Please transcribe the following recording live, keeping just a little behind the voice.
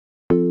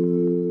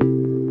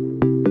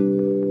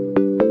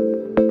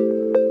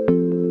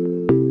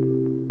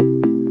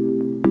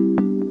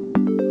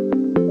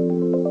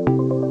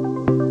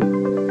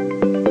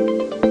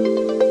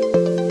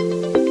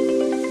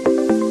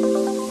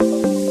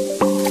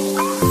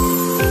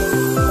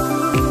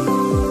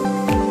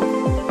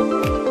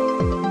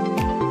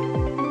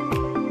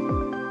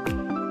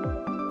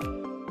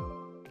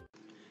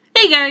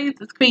guys,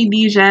 it's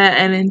Queendija,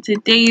 and in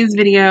today's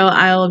video,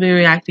 I will be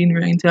reacting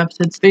to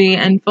episodes 3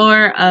 and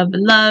 4 of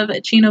Love,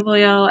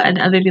 Chunibyo, and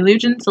Other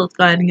Delusions. So let's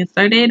go ahead and get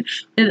started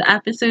with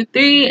episode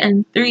 3,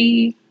 and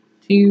 3,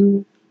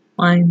 2,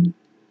 1,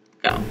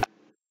 go.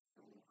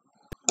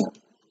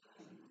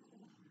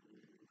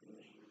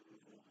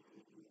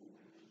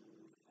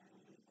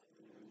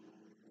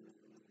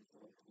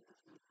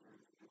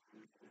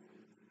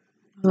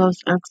 Those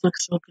eggs look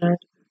so good.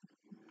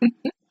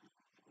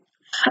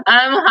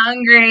 I'm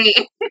hungry.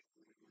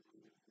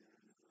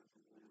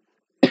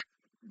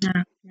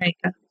 Yeah, there you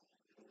go.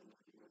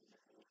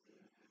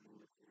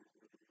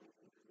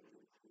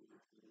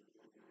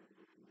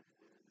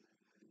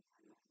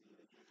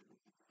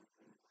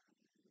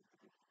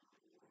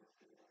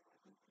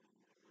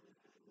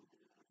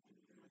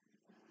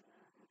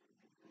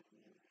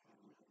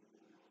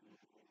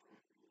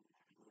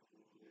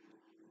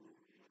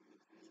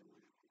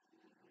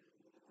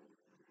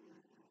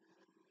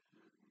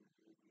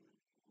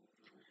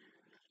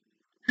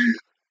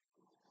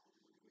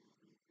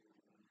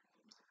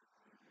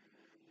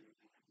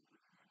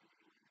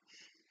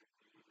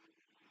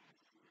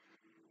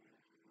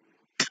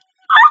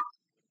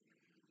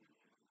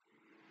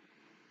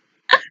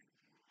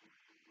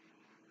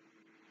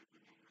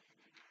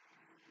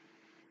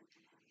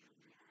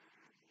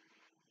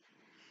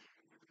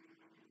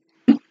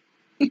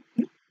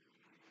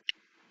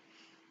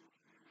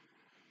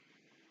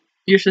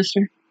 Your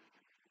sister?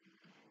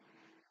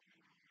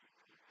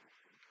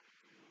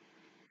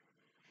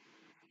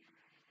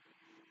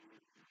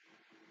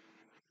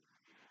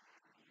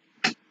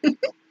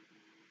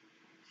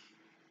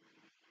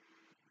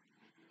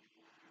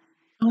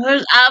 Oh,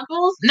 there's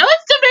apples? No,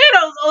 it's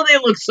tomatoes! Oh, they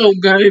look so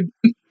good.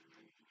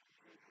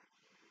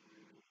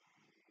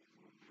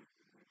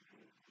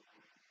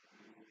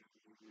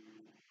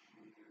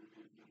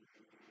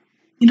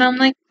 You know, I'm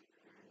like,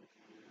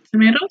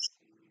 tomatoes?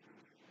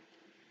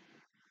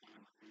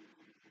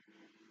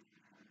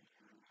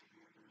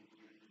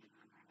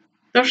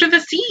 Those are the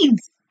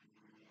seeds.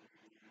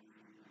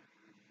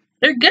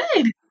 They're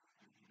good.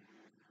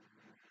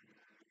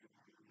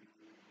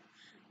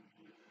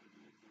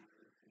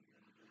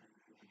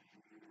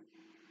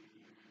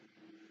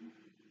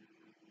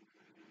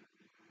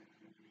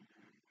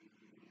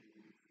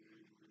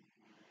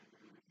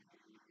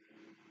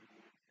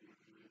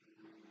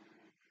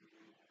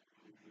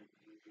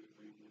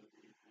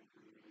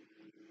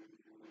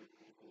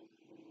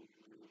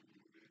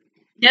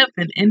 Yep,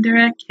 an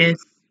indirect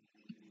kiss.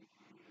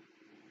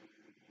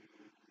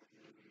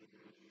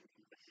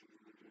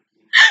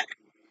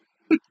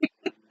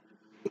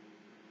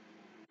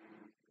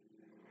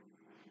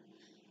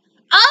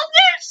 Oh,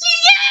 there she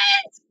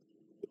is!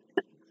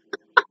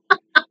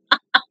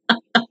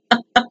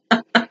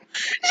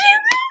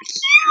 She's so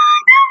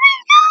cute! Oh my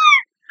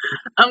god!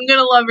 I'm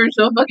gonna love her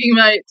so fucking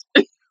much.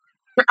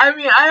 I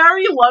mean, I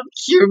already love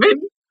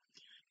Cuban.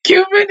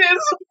 Cuban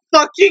is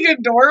fucking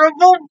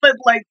adorable, but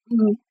like,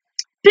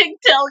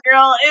 Pigtail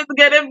Girl is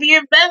gonna be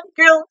a best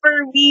girl for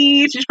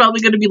me. She's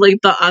probably gonna be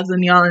like the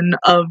Azanyan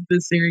of the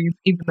series,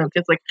 even though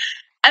it's like,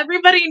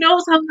 everybody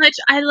knows how much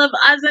I love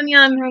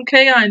Azanyan from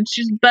K-On!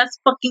 She's best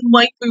fucking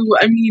waifu.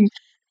 I mean,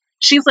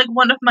 she's like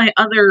one of my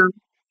other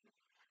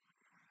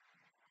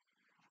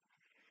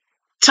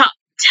top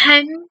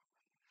 10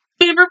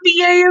 favorite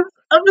VAs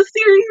of the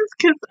series,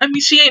 because I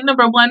mean she ain't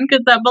number 1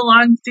 because that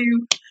belongs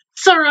to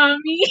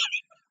Sarami,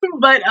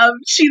 but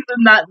she's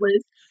in that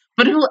list.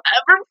 But whoever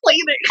played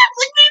it,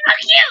 like, these are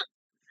cute.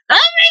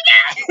 Oh my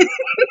god!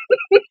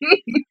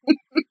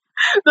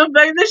 The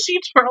fact that she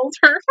twirled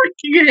her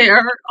freaking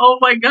hair, oh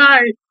my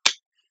god,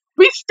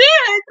 we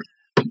stand,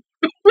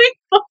 we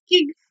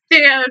fucking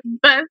stand,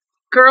 best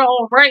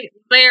girl right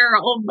there.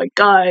 Oh my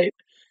god,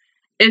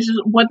 it's just,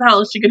 what the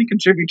hell is she gonna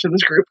contribute to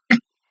this group?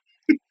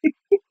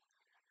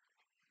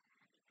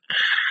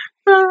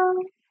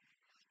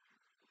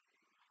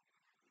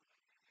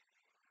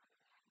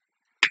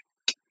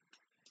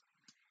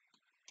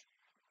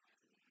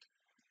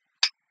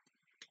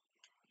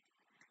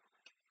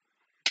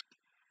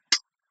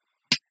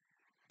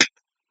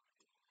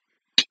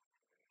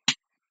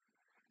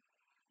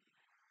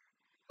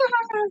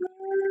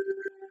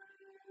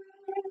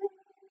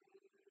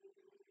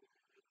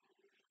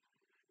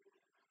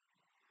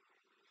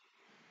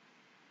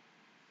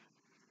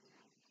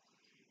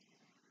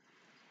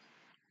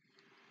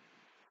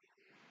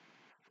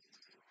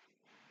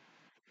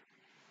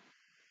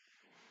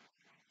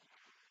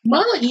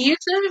 Well, you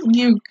said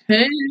you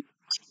could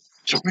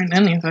join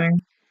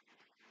anything.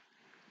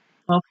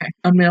 Okay,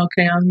 I'm an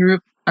okay on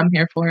group. I'm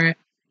here for it.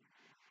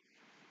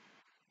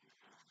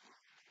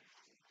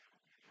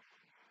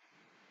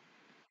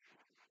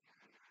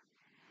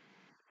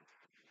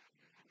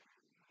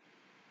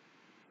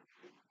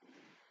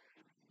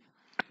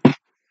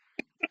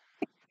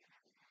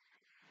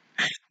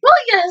 Well,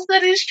 yes,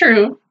 that is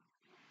true.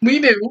 We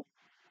do.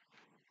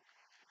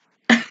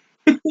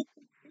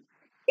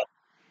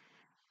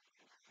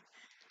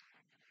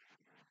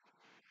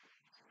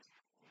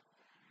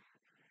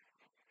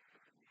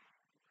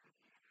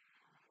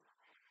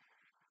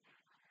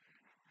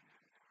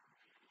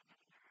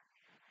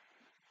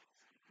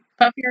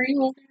 puppy are you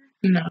holding?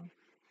 No.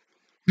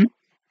 Hmm?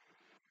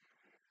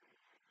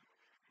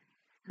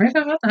 What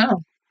the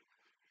hell?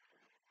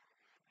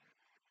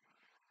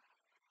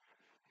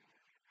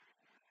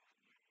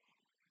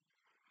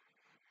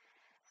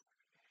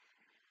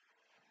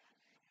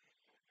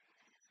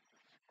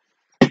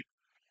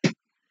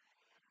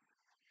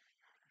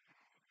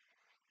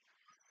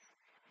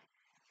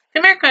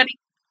 Come here, Cuddy.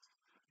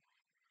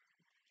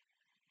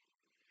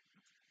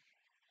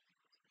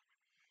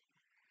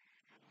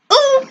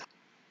 Ooh!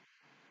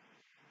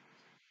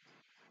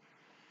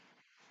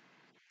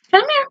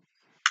 Come here.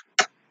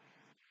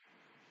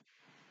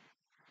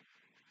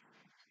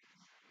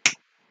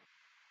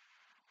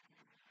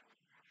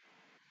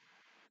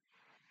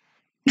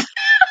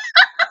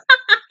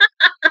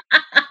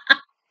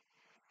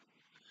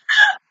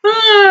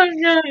 Oh,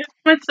 God.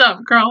 What's up,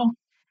 girl?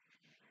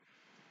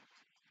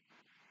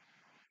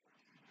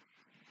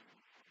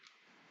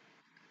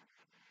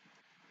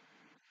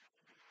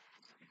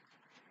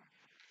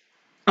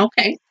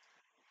 Okay.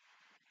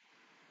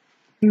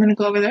 I'm gonna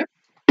go over there.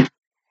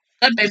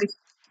 Good, baby.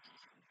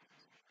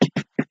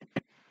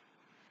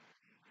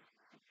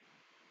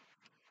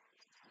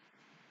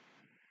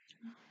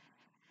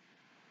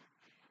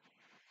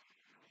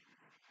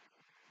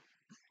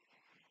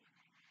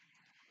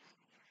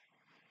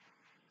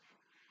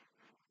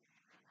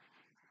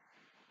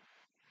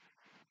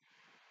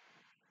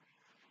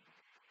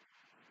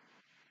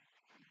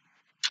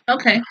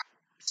 Okay.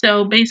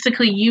 So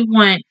basically, you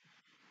want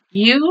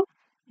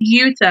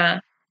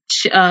Yuta,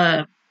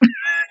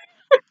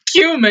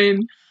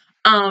 Cumin,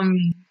 um,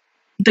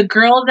 the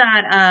girl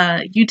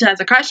that Yuta has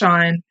a crush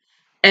on,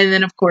 and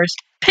then of course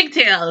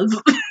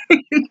pigtails.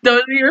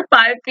 Those are your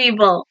 5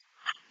 people.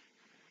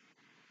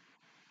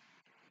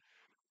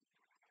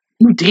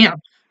 Ooh,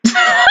 damn.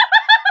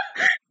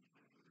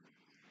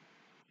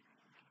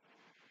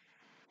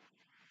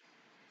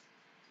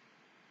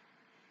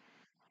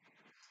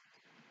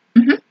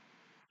 Hmm.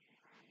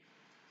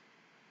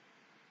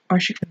 Or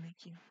she could make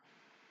you.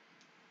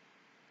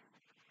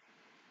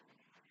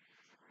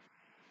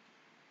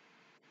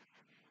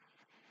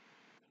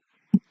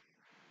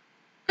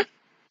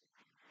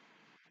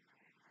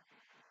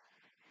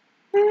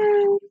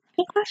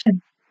 Good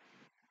question.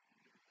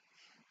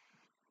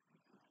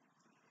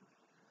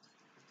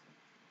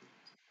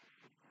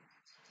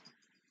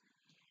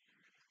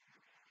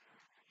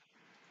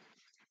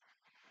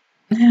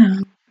 Yeah.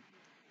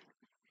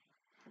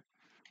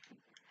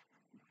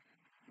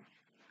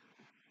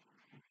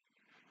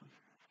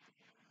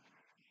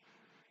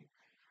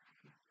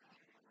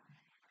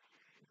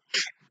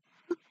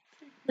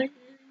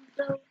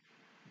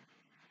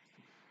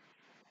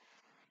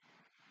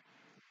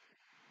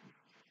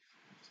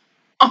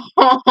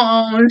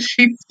 Oh,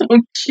 she's so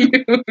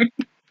cute.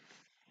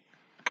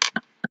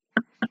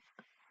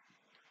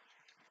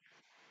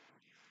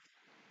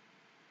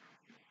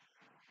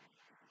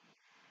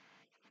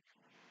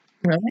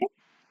 Really?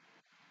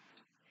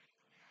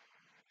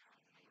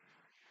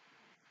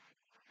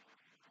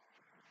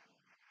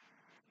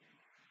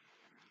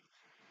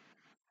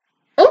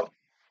 Oh,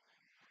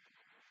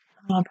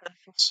 oh, that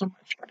feels so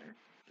much better.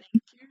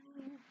 Thank you.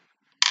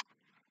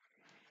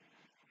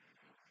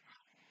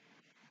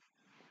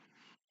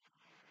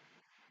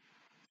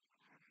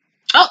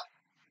 Oh,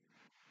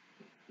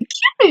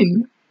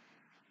 Kevin,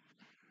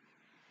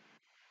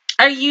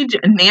 are you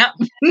nap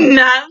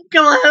nap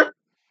club?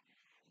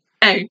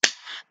 Hey,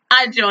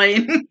 I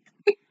join.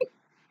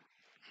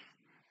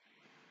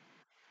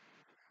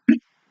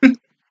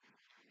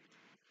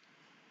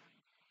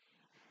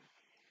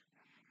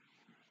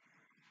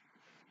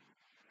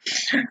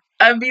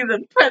 I'll be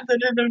the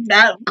president of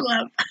nap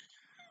club.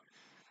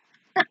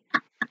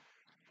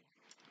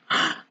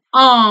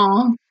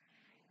 Oh,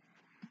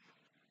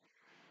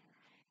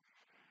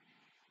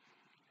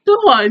 come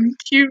on,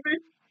 Cuban.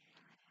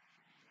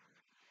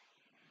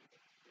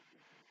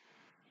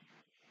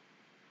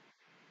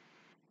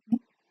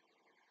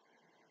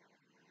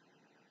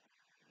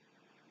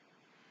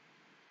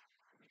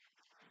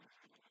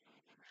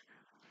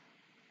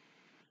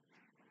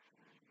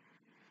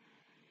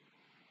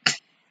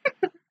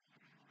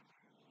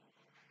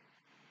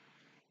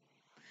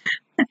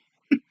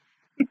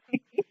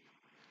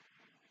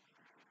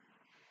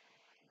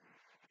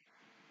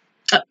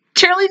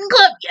 Cheerleading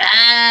club.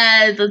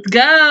 Yes, let's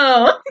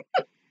go.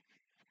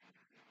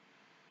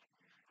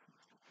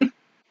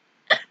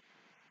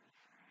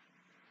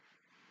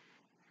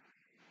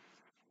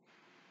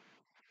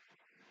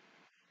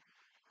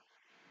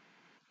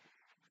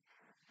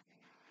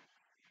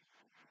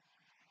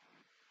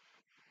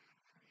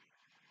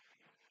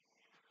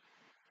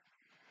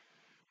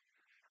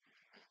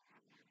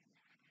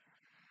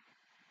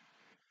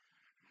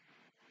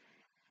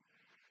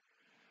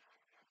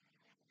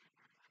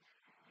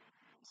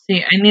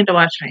 See, I need to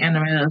watch an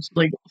anime that's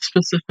like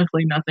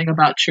specifically nothing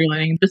about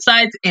cheerleading.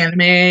 Besides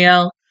Anime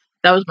AL,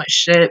 that was my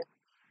shit.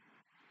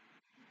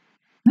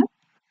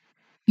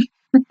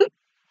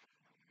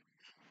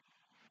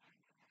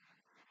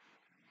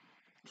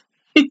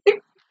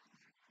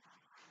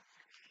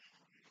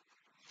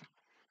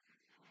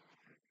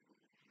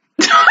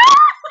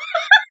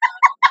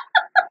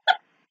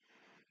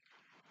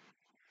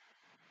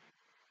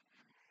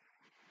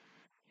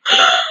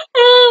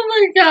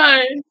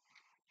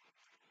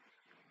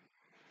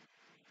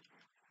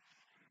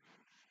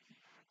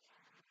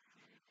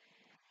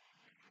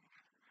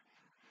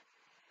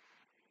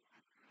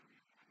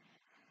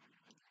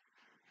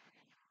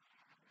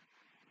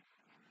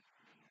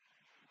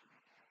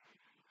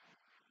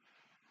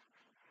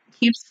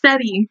 Keep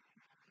steady.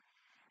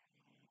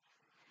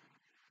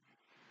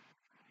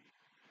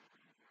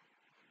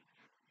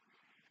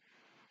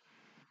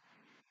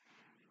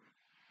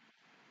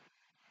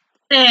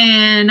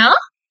 Anna?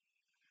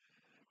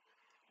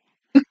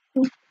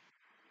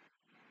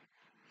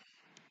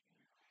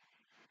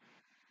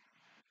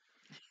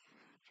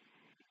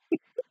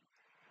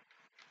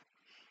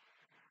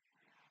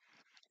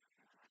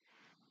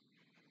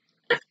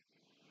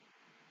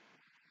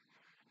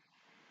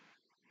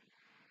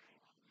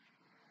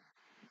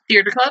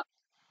 Theater club?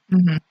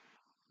 Mm-hmm.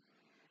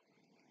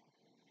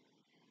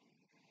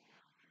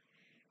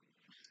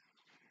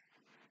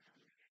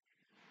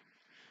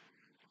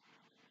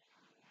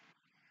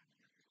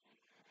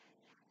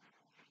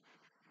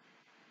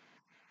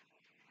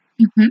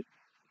 Mm-hmm.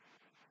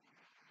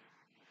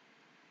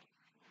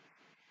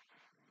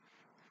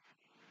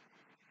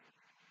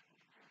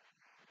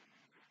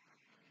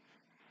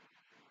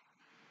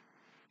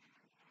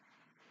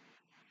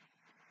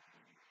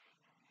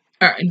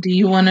 Alright, do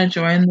you want to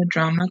join the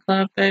drama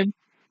club, babe?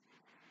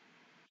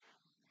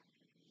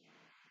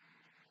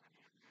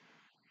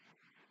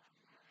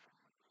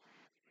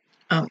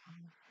 Oh.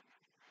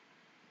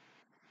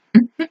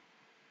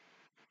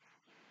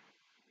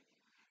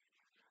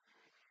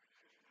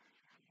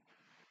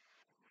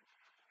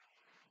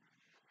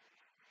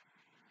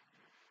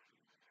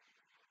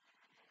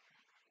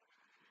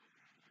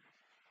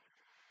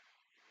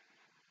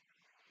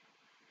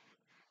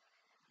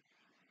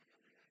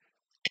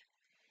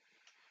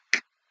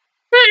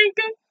 Meg,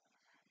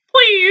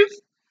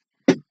 please.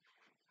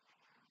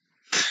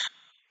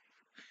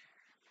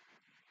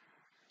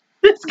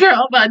 This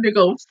girl about to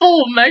go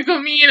full Mega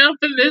Me up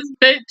in this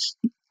bitch.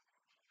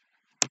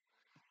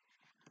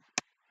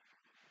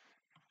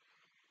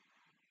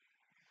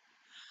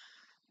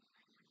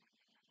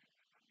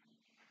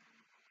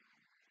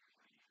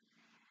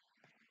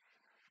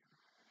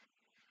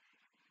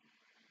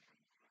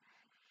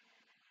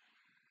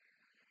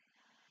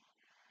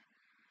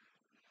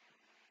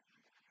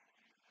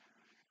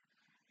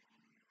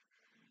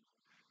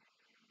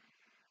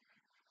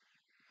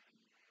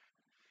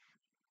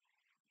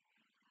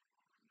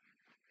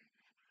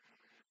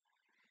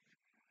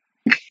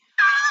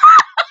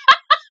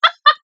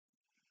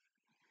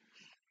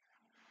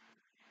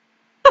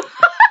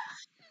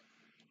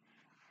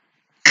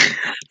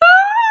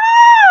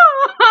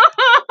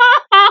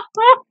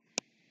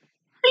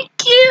 I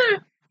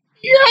can't.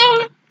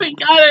 Yeah. My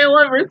God, I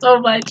love her so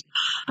much.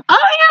 Oh,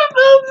 your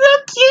boobs so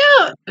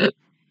cute.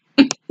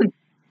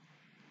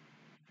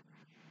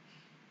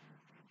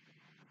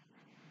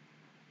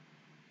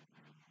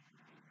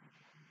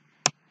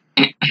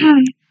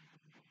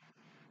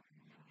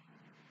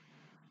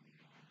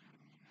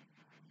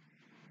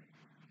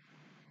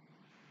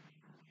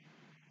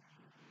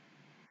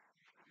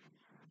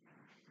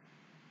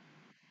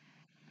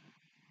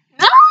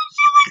 Oh,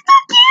 she looks so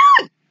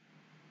cute.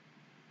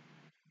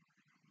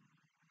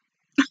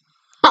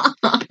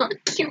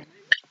 Cute.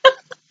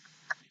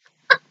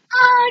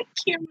 Ah,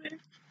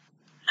 cute.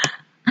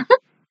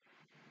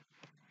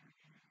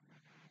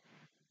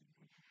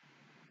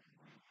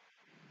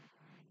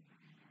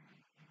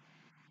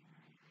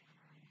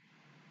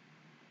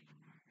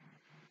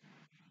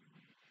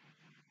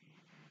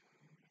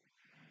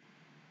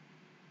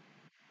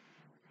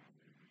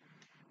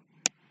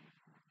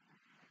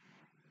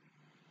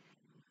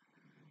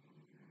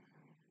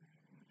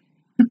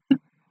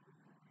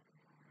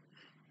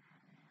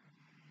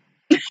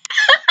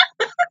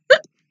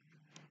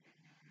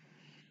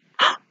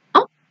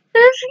 Oh,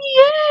 there she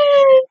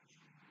is.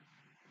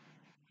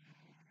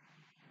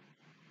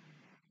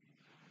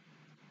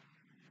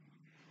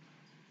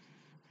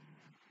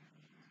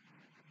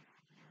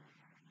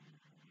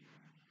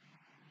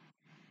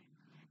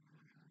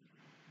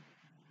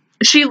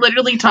 She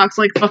literally talks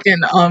like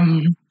fucking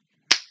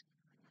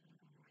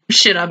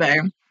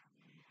Shirabe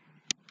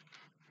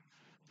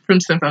from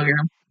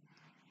Symphogram.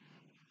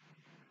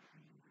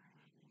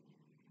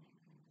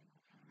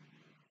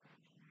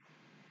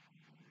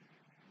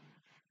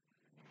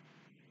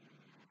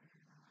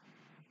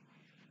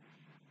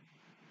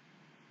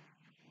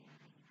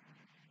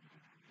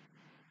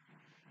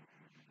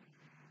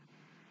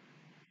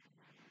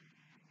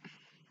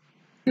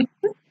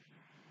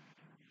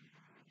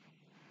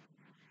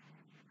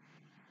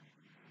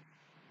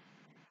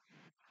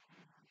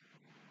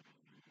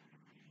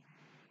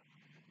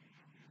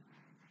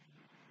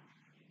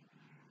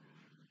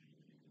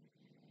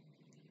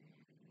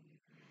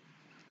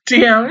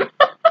 Damn.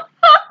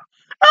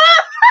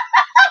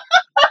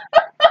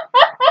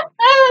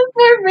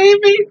 Poor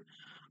baby.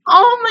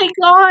 Oh my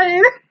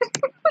God.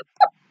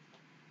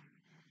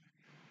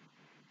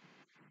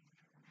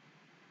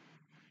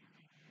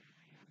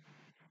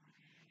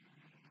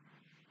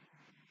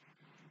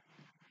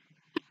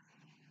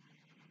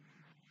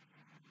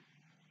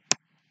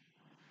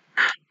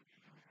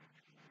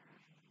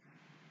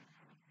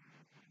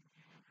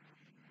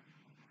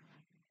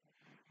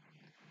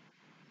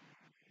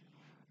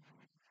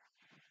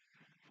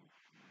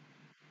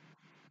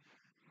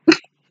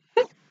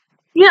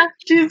 Yeah,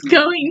 she's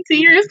going to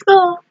your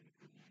school.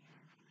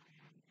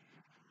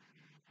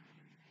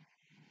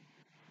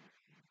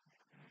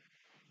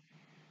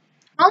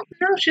 Oh,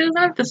 no, she doesn't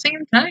have the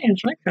same tie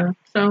as Rika,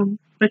 so,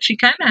 but she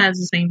kind of has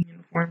the same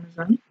uniform as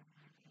them.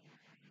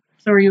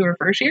 So are you a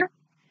first year?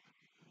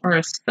 Or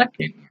a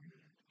second year?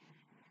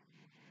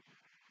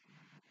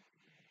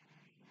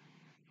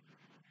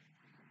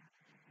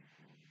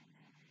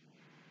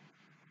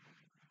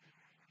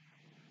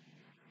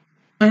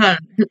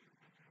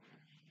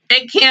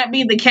 It can't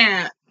be the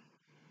cat.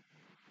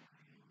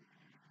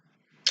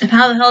 And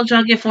how the hell did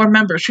y'all get 4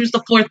 members? Who's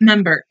the 4th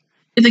member?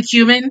 Is it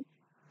Cuban?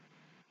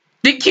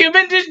 Did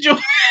Cuban just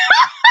join?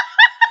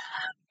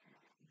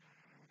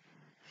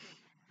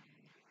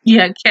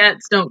 Yeah,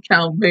 cats don't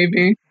count,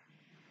 baby.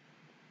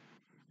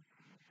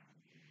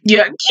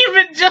 Yeah,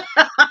 Cuban just...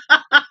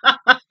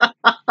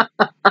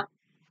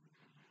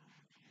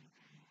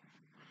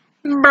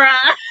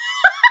 Bruh.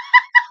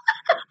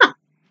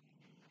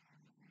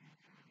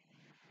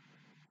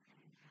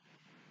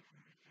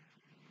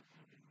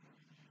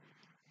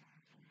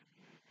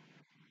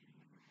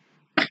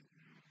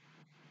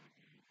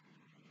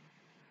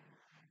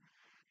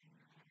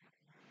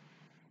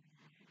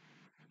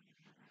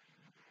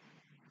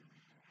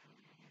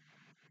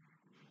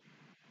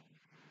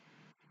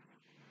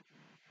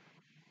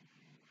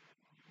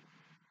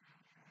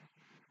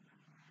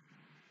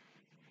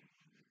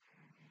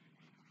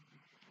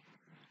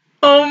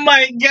 Oh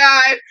my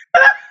god.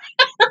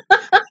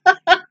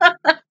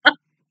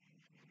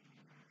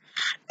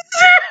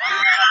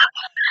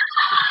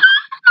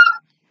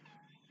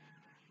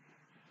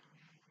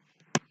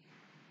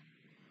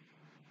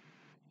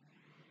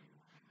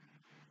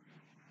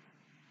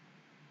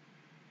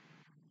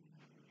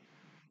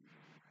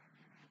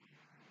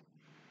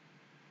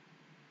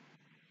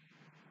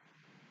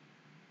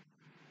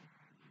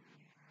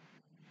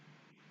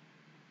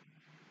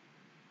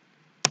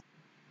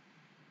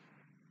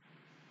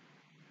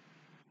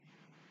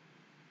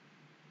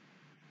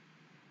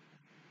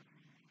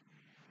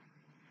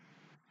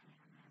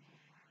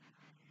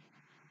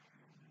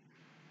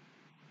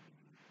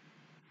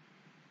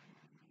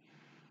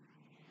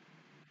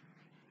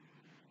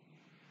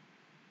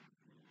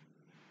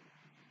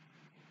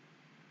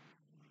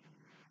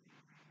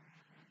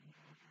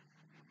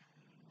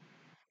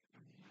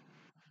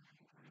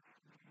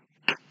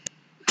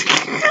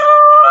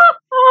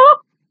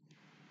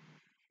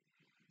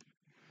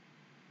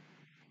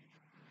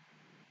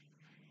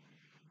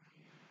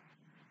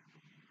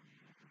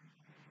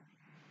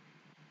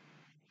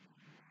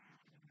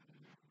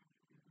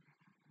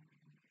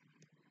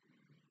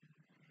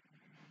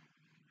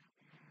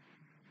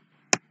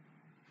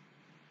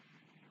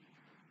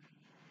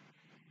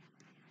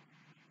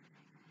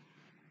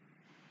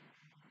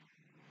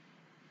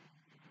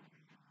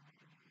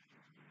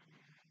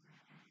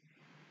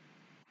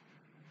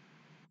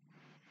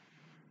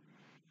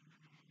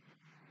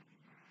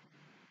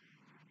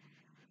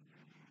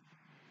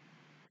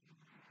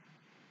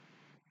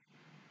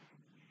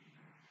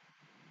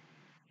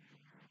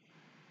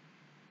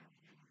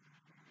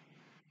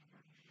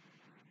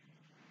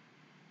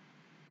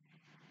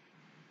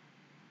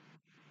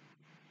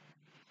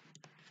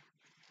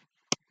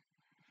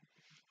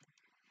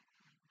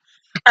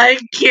 I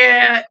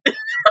can't.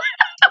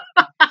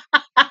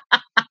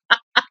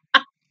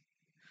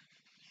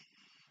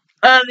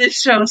 Oh,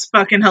 this show's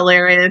fucking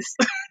hilarious.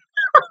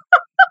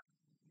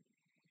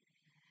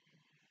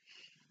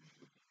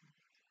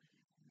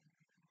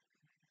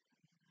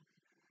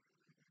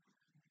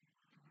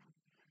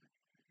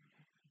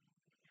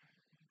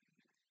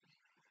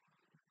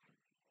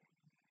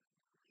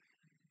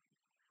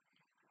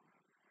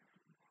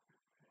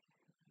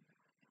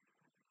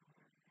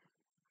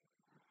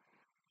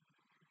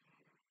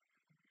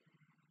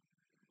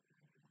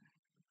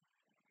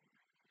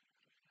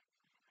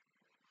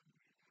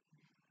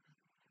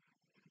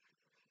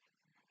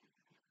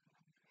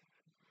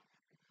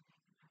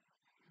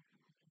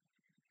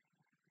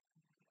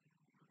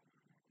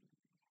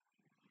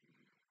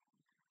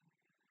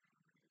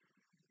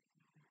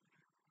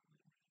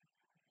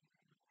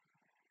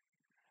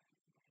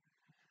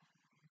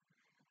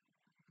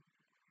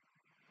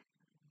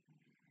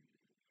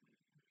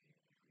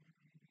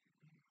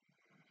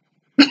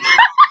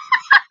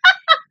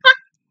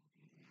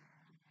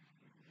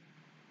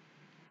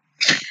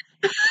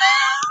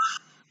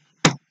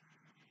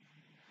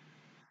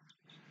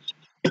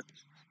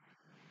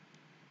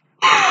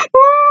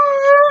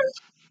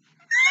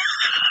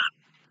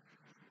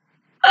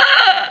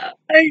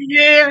 I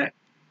can't.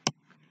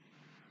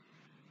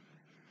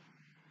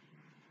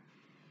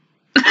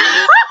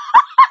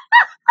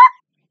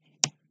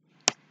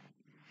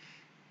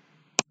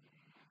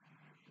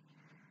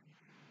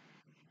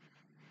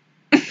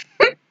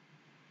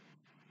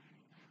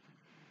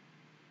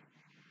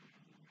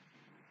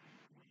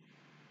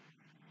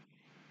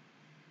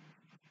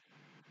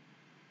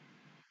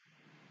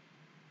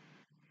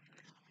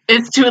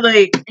 It's too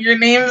late. Your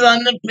name's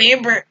on the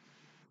paper.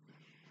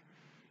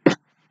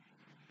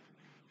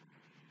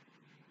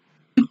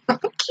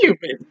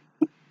 Cuban.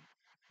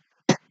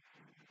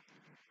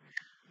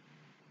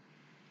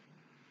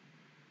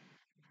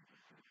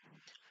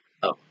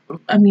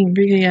 I mean,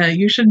 yeah,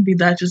 you shouldn't be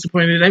that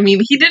disappointed. I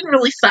mean, he didn't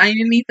really sign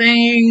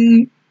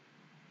anything.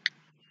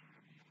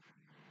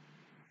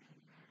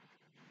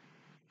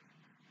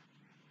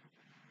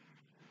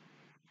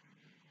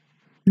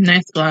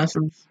 Nice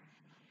glasses.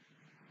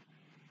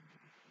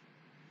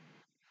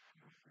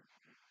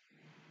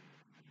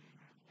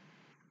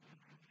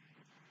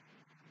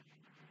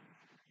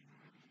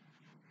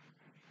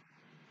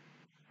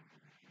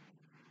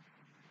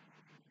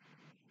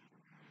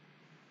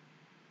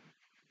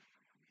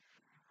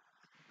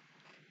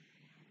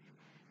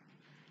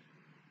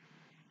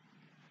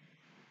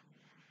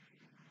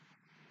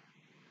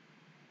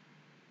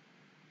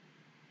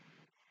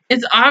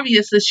 It's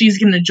obvious that she's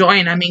gonna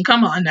join. I mean,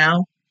 come on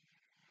now.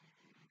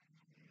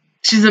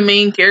 She's a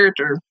main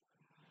character.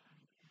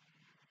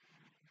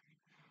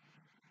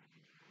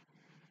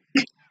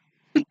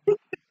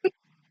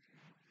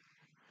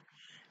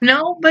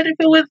 No, but if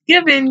it was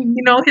given,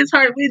 his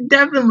heart would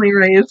definitely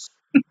race.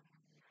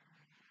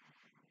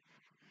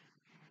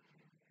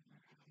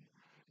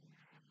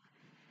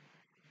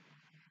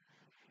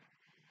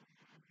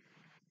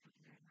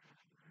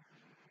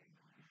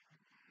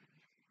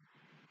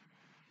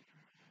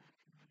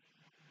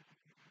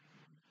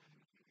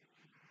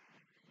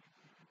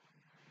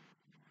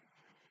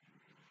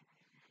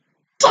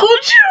 Told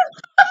you.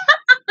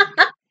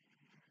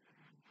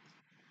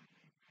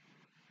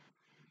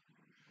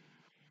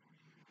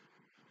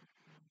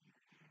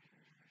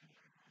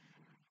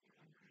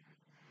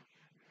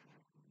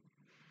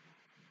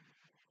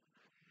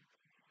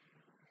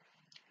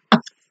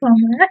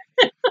 Summer.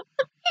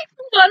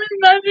 What a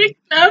magic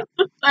now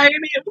society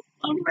of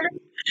summer.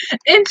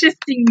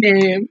 Interesting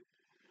name.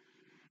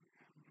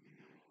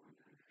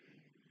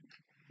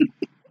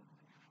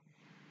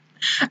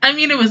 I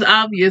mean, it was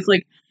obvious.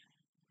 Like,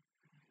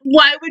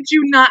 why would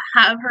you not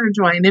have her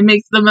join? It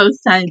makes the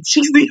most sense.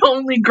 She's the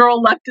only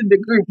girl left in the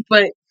group.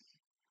 But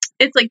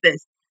it's like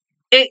this.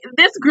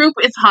 This group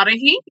is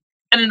Haruhi.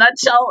 In a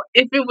nutshell,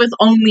 if it was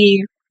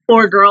only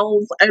 4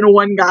 girls and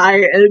 1 guy,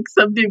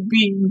 except it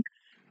being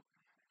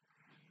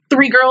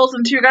 3 girls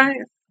and 2 guys.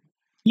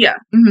 Yeah,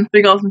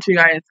 3 girls and 2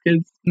 guys,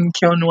 because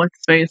Kyo and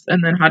what's face,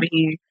 and then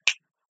Haruhi,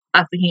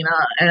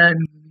 Asahina,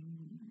 and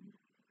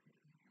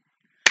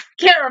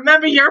can't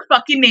remember your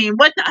fucking name.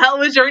 What the hell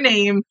was your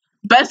name?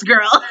 Best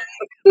girl.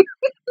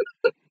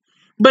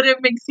 But it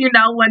makes you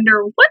now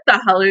wonder, what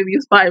the hell are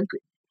these 5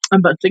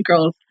 busted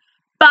girls?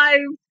 5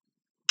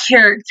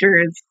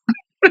 characters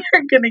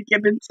we're gonna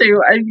get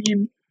into. I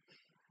mean,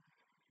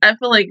 I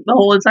feel like the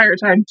whole entire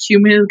time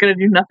Human is gonna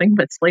do nothing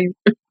but sleep.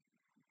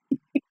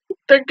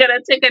 They're gonna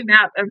take a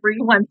nap every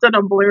once in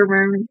a blue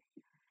moon.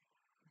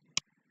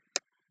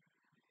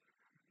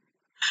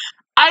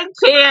 I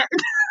can't.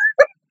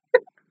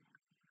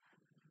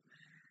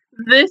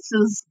 This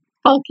is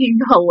fucking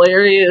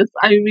hilarious.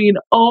 I mean,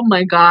 oh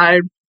my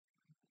god.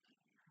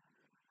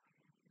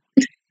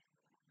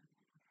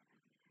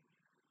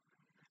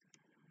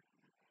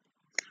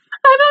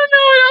 I don't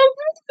know what else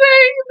to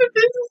say, but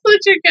this is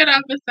such a good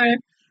episode.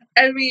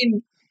 I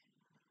mean,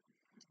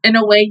 in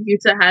a way,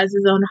 Yuta has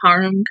his own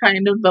harem,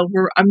 kind of, but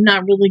I'm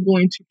not really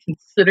going to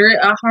consider it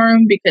a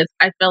harem because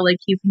I feel like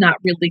he's not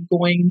really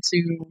going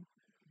to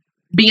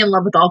be in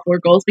love with all 4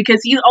 girls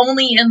because he's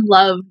only in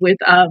love with,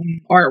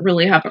 or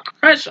really have a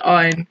crush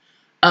on,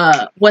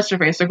 what's her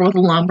face, the girl with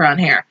the long brown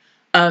hair,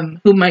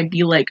 who might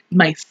be like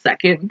my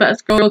second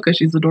best girl because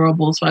she's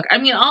adorable as fuck. I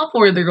mean, all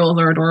 4 of the girls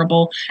are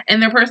adorable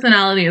and their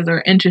personalities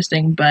are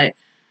interesting, but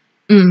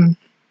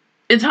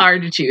it's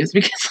hard to choose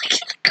because like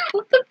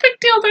what's the big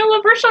deal? I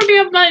love her so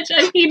damn much.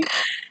 I mean,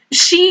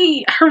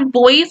 her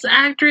voice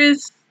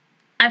actress,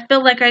 I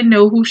feel like I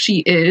know who she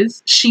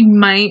is. She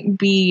might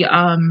be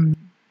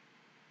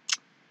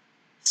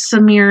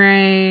Samire,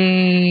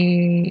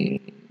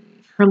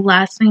 her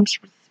last name's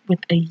with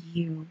a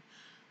U,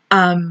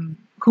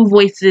 who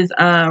voices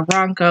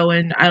Ronko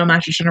and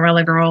Idolmaster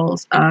Cinderella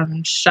Girls,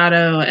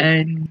 Shadow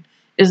and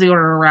Is the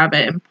Order of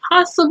Rabbit, and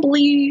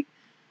possibly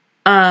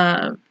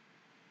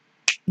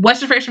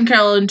What's Her Face from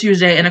Carol and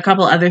Tuesday, and a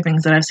couple other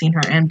things that I've seen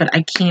her in, but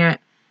I can't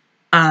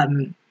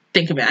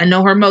think of it. I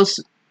know her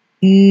most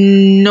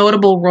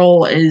notable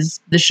role is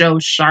the show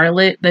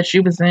Charlotte that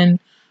she was in,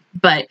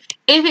 but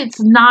if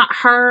it's not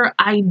her,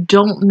 I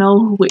don't know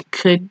who it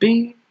could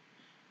be.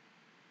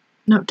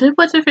 No,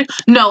 what's her face?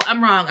 No,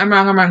 I'm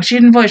wrong. She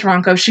didn't voice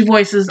Ronko. She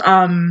voices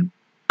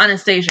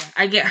Anastasia.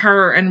 I get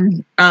her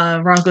and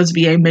Ronko's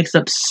VA mixed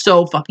up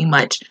so fucking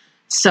much.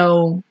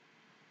 So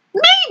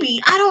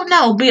maybe, I don't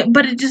know,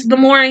 but it just, the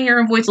more I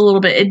hear her voice a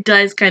little bit, it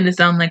does kind of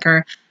sound like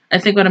her. I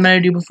think what I'm gonna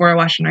do before I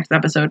watch the next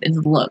episode is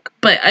look.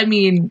 But I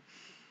mean,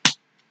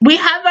 we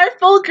have our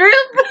full group.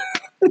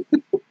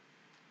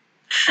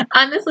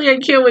 Honestly, I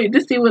can't wait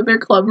to see what their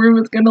club room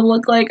is gonna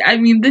look like. I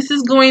mean, this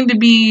is going to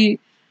be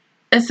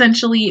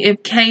essentially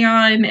if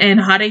Kaon and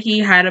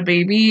Haruhi had a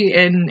baby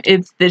and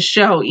it's this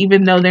show,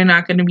 even though they're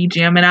not going to be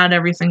jamming out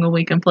every single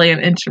week and playing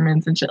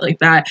instruments and shit like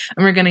that,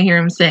 and we're going to hear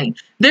them sing.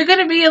 They're going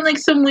to be in like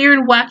some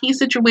weird wacky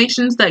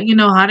situations that,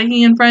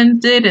 Haruhi and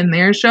friends did in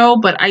their show,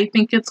 but I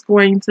think it's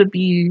going to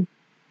be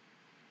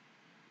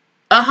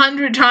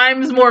 100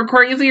 times more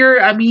crazier.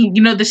 I mean,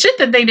 you know, the shit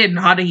that they did in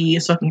Haruhi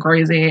is fucking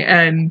crazy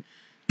and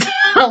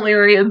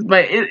hilarious,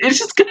 but it's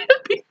just gonna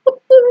be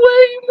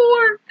way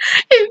more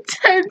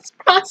intense.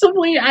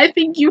 Possibly, I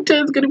think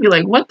Yuta is gonna be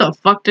like, what the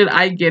fuck did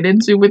I get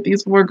into with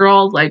these 4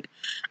 girls? Like,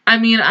 I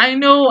mean, I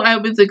know I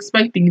was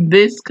expecting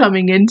this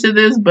coming into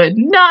this, but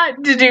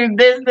not to do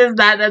this,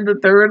 that, and the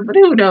third, but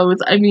who knows?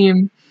 I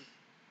mean,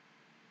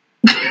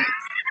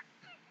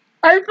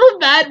 I feel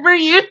bad for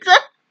Yuta.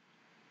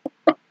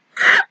 But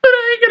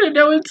I ain't gonna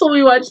know until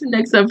we watch the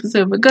next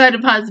episode. But go ahead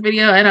and pause the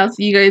video, and I'll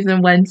see you guys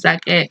in 1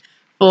 second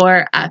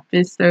for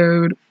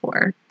episode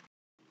 4.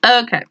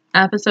 Okay,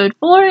 episode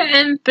 4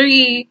 in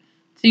 3,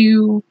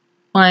 2,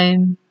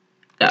 1,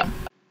 go.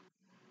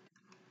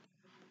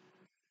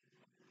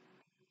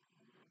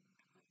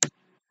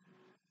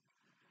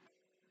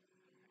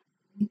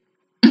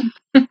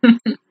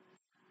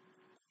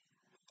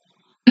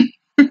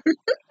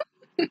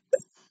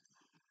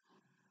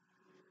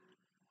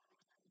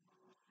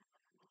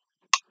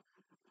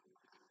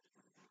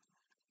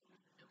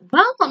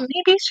 Well,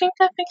 maybe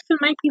Shinka thinks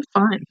it might be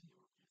fun.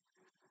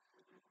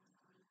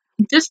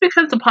 Just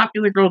because the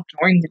popular girl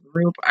joined the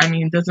group, I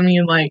mean, doesn't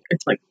mean like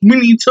it's like we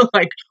need to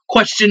like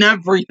question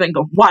everything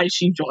of why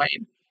she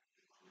joined.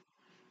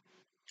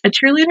 A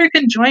cheerleader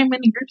can join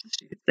many groups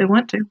if they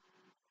want to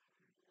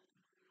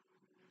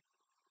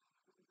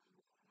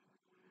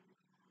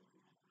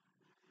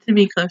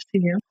be close to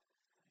you.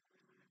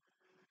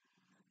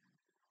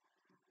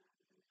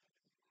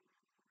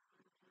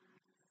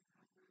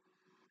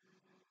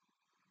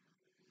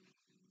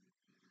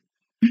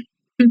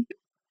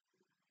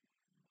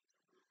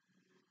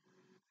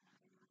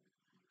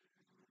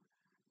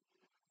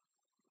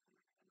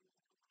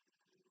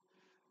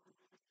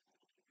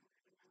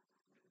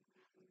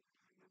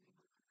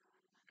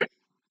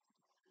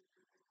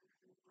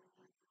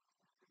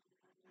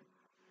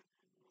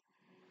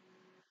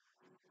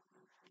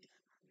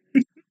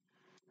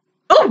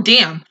 Oh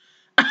damn!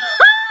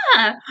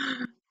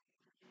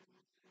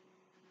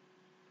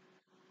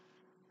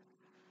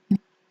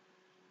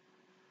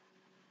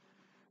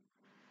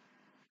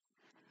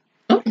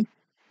 Oh,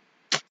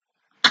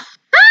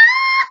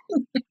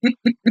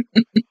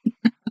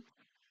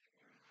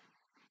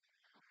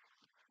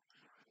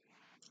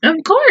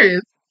 of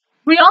course.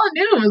 We all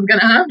knew it was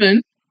gonna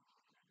happen.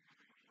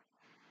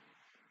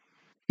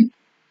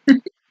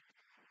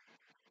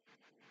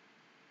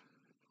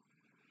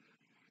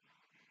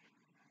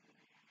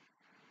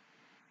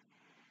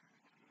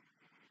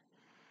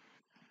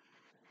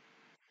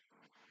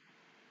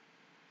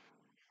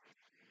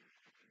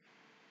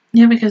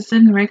 Yeah, because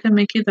didn't Rika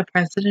make you the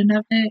president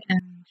of it,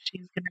 and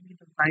she's gonna be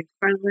the vice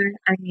president?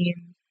 I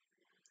mean,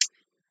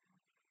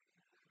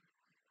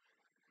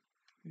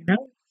 you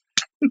know.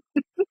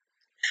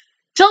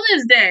 Till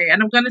this day,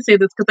 and I'm gonna say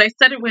this because I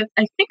said it with.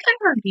 I think I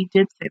already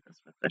did say this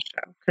with the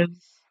show. Because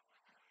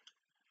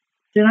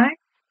did I?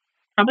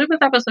 Probably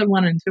with episode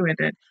 1 and 2 I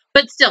did.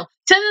 But still,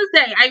 to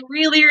this day, I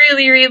really,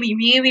 really, really,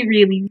 really,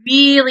 really,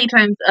 really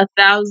times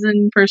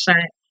 1,000%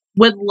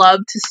 would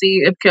love to see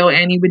if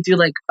KyoAni would do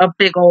like a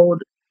big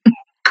old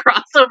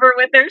crossover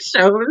with their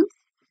shows.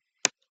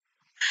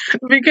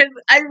 Because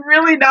I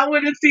really now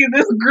want to see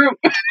this group.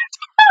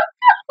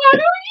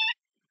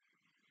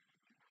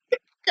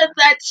 Because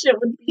that shit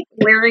would be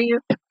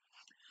hilarious.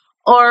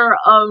 Or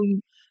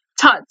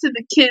taught to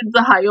the kids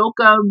the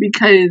Hayoka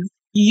because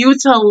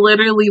Yuta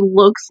literally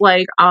looks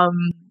like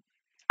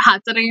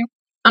Hatsune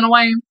in a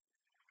way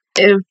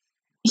if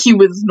he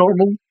was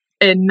normal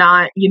and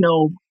not, you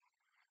know,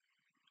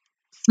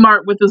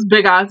 smart with his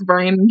big ass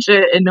brain and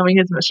shit and knowing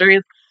his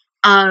mysteries.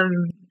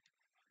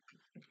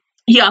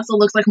 He also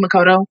looks like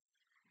Makoto.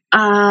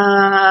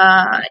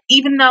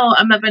 Even though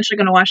I'm eventually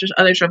gonna watch this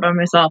other show by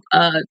myself,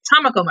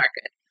 Tamako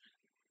Market.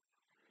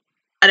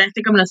 And I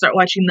think I'm gonna start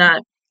watching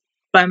that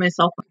by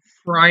myself on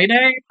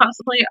Friday,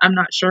 possibly. I'm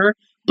not sure.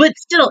 But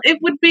still, it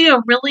would be a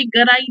really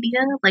good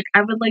idea. Like,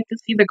 I would like to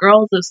see the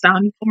girls of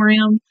Sound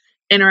Emporium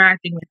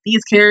interacting with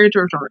these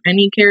characters or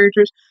any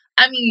characters.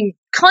 I mean,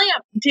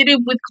 Clamp did it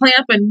with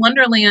Clamp and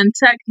Wonderland,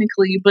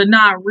 technically, but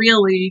not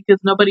really,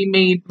 because nobody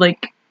made,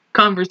 like,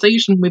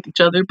 conversation with each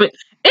other. But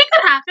it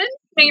could happen,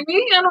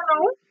 maybe. I don't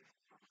know.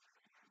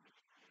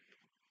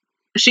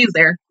 She's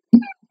there.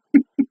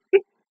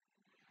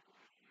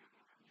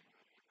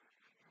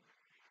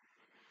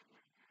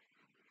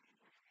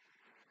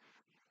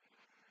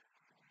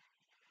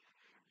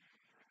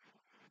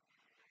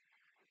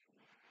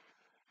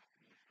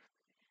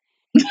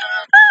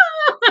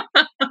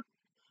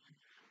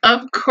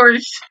 Of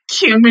course,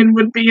 Human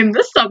would be in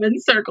the summon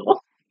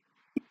circle.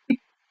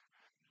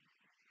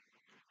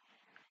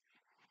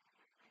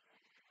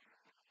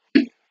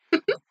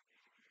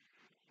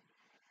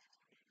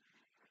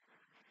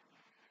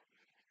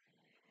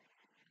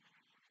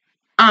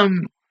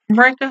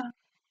 Rika,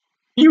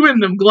 you in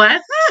them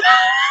glasses?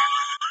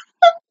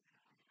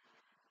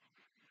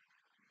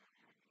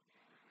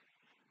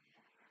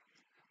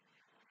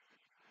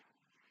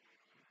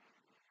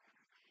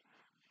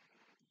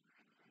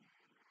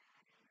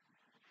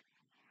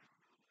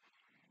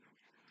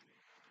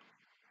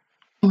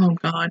 Oh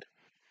god.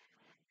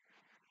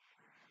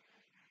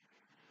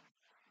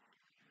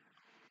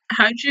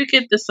 How'd you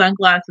get the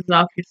sunglasses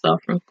off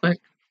yourself real quick?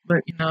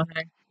 But you know,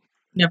 I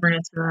never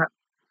answer that.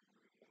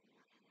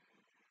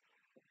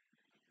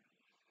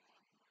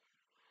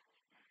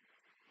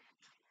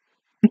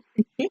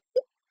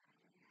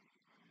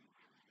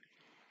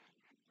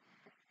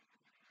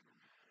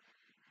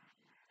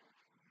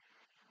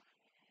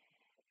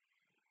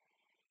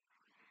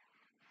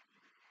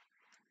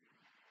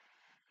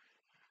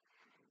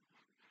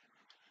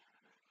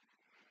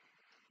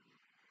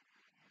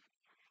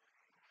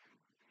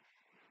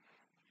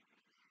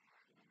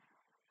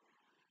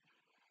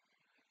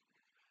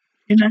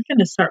 You're not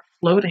gonna start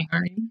floating,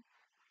 are you?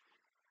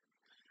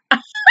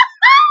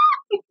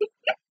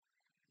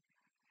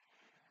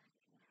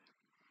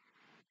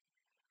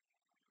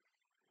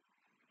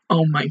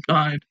 Oh my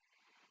god.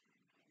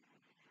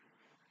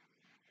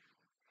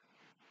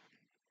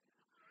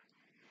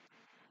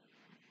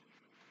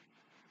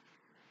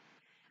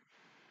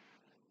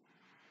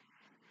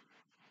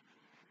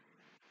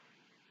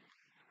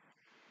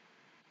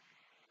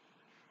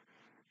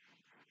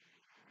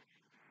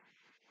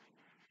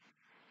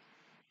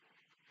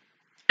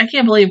 I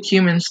can't believe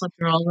humans slept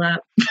through all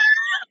that.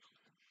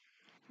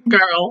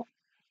 Girl.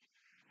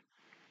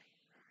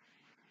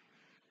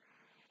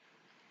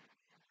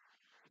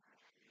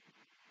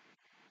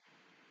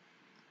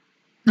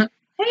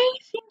 Hey,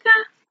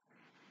 Higa.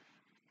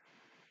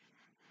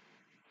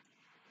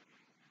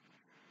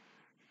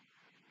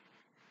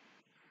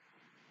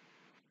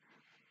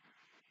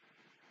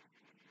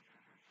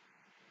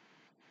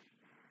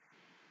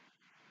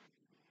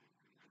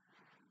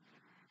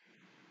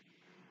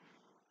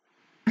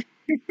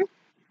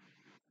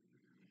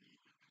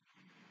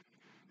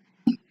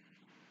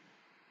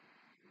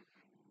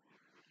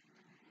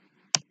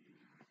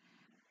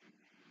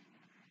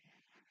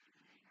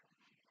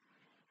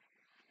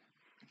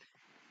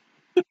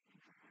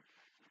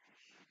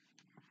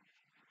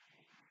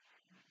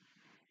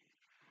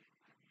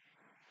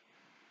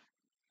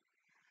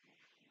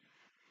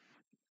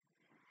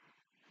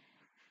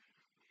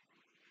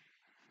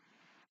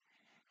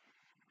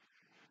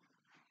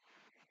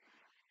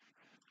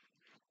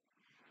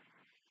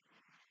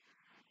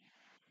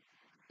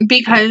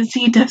 Because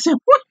he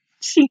doesn't want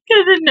she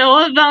doesn't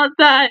know about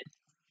that.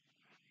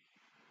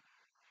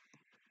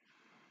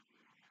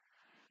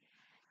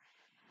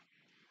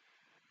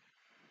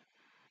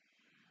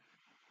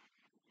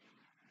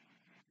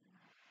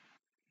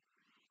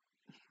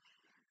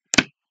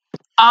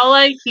 All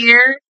I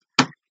hear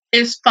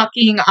is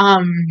fucking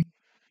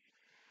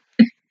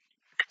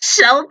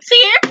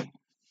Sheltier from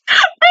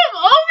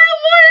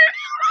Overlord.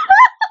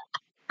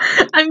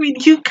 I mean,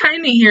 you kind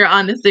of hear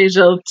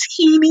Anastasia a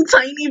teeny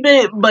tiny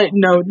bit, but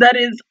no, that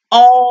is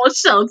all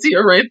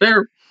Sheltier right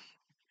there.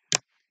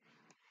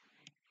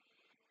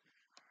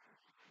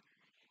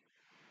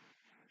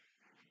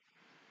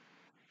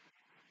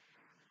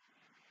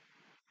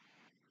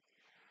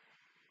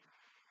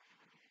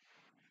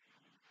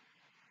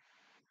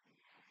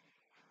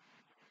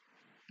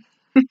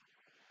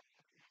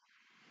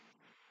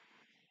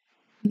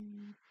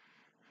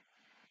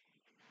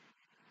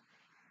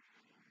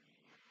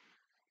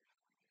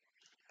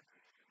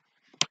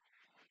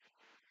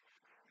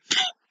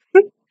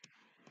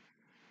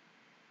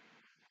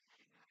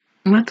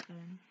 What?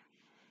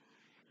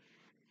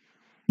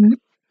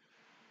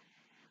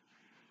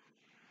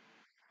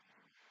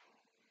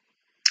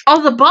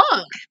 Oh, the book.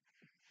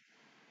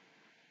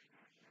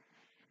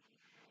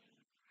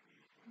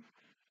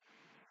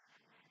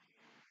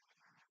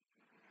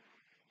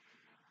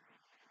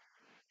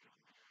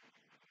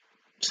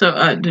 So,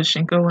 does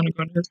Shinko want to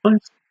go to his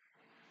place?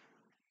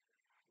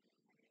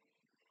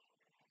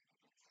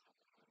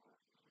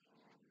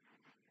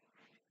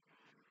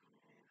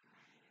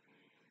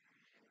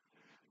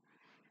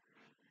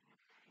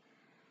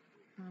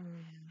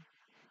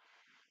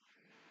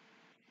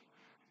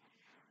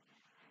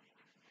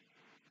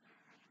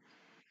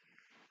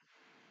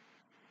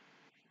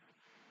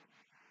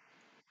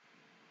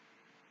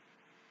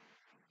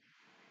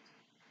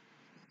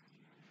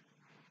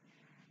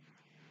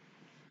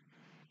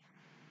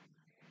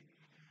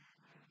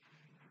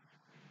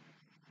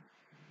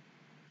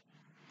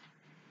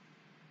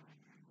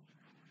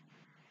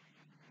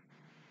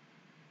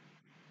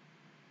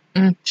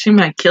 She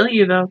might kill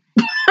you though.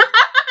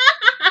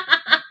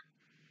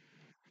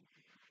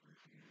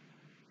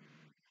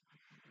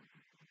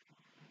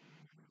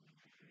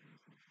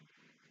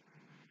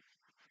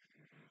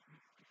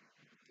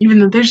 Even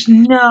though there's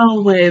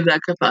no way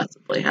that could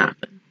possibly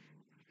happen.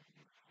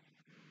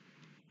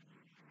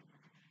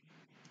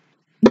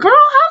 Girl,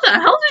 how the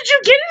hell did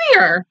you get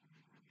here?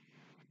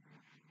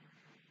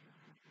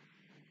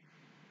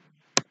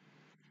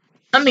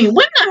 I mean,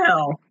 what the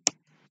hell?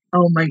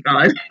 Oh my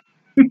god.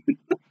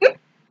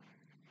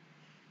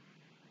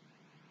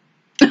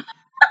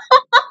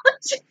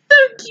 She's so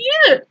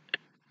cute.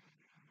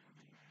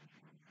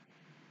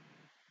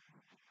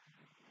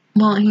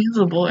 Well, he's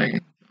a boy.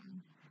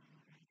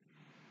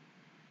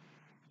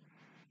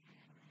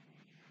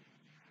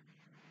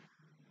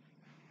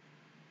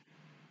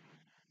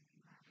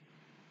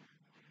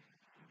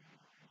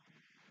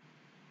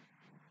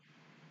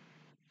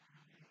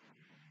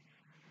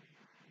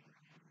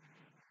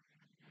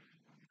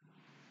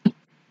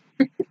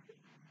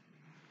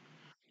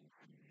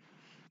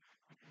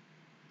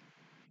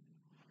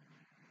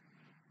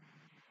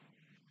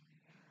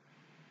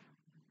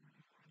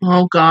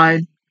 Oh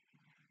god.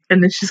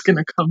 And then she's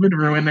gonna come and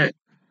ruin it.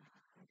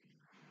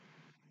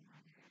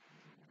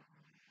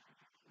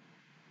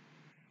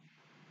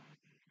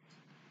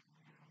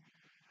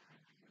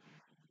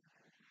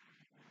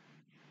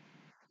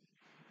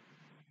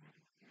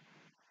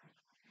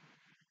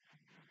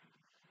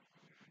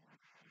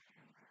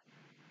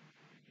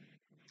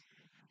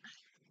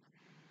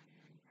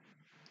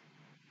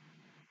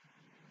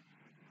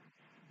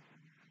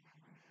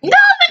 No, look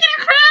at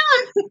her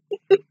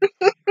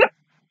crown!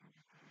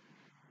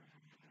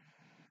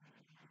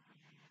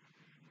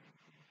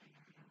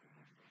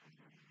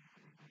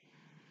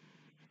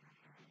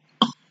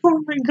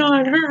 Oh my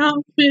god, her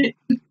outfit.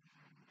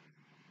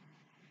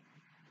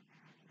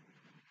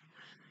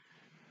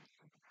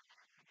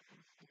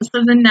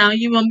 So then now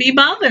you won't be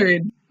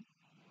bothered.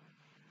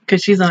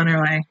 Because she's on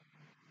her way.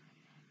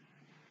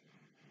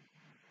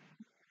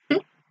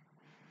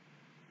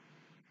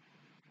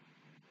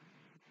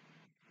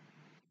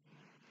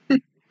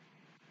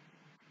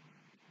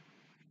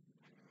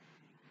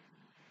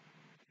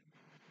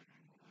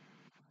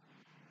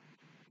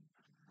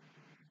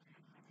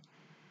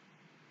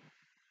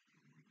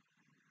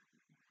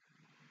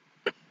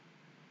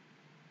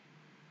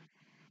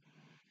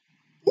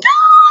 No!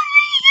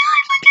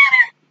 Look at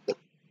her!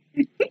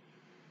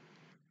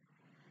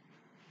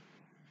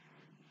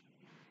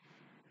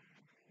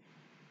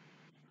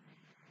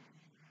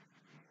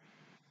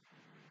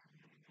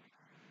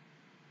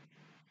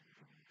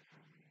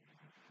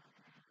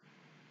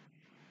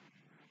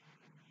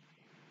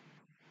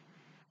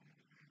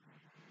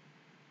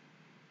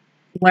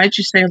 Why'd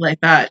you say it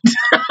like that?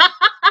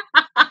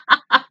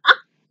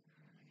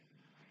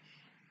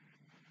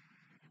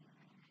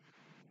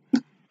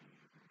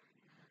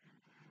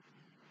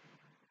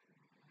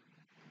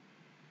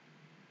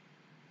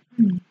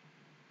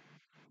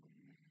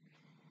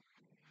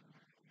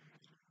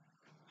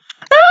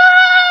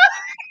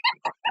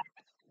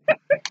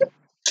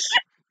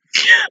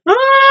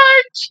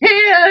 Oh,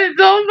 Chance!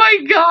 Oh my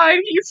god,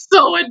 he's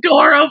so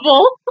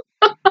adorable!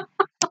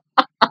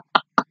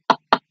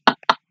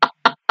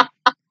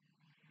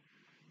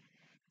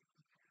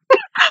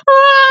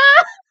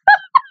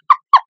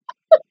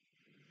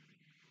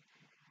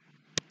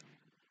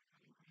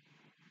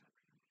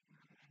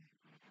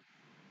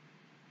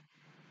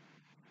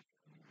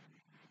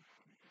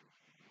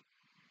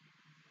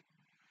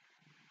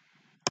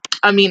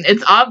 I mean,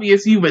 it's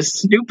obvious you was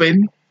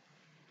snooping.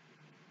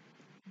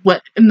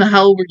 What in the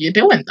hell were you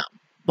doing, though?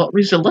 What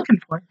was you looking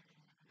for?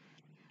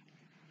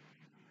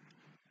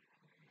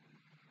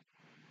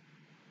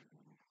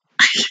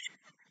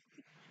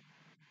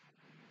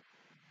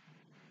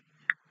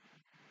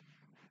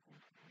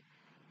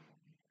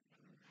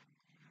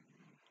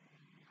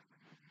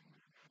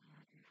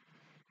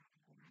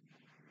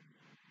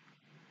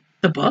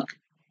 The book?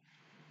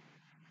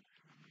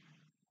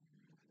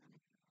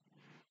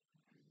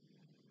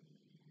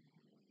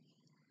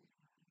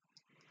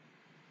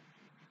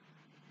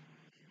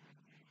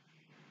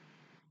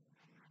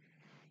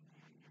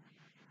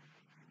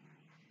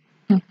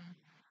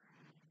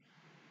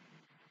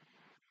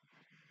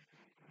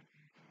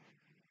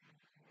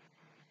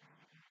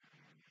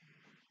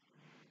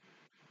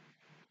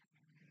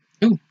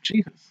 Oh,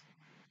 Jesus.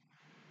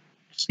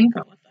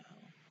 Sneaker, what the hell?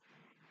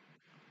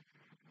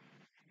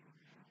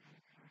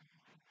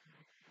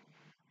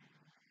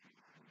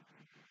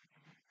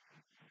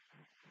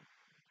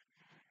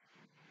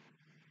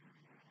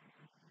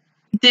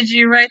 Did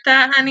you write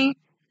that, honey?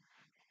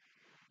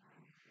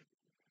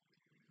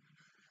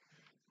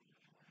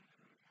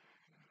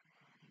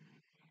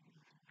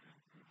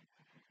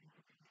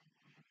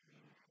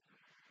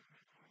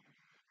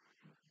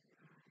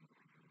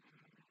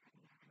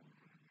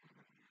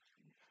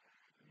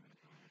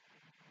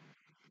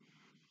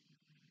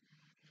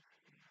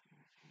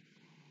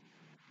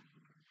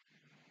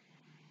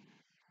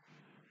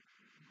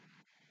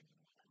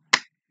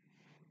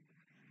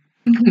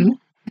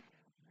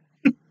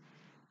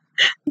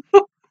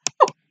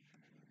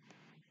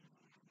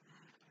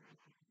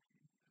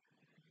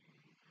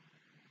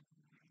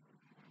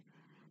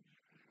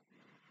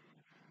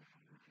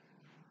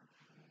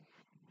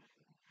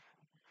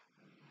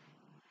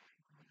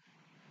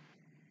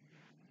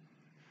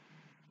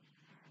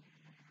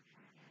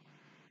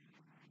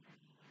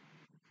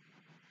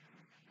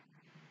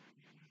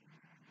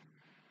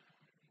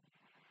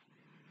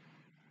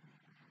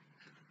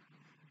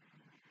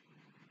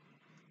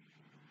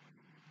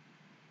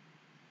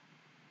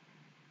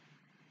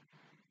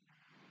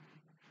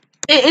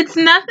 It's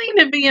nothing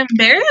to be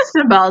embarrassed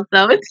about,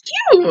 though. It's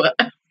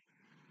cute.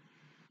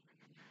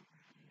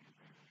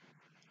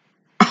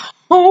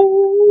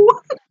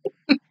 Oh,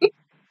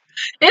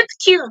 it's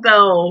cute,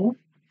 though.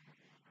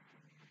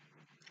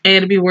 And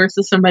it'd be worse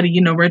if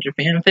somebody, read your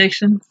fan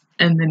fictions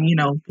and then,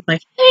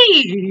 like,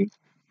 hey,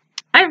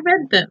 I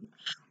read them.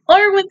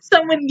 Or when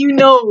someone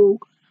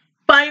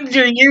finds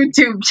your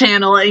YouTube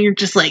channel and you're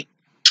just like,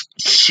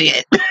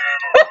 shit.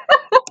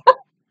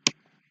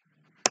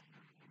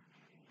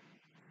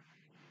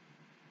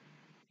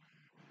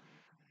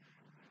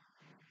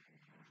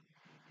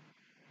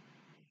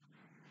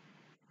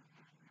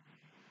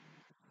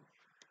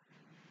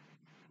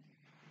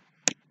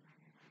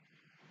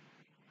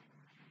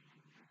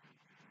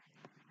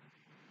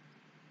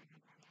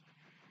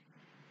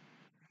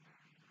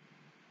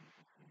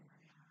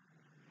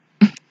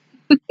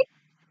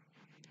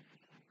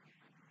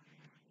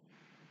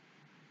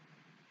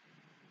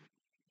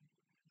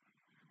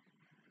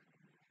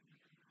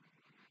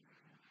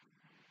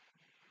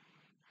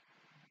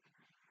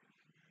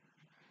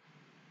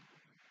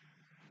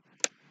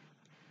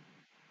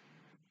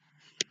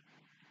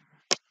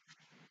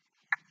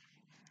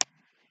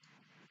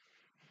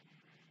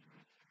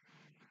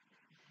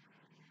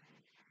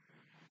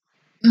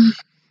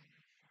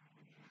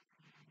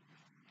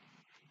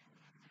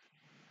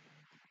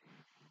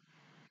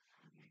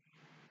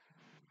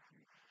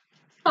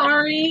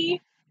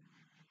 Sorry.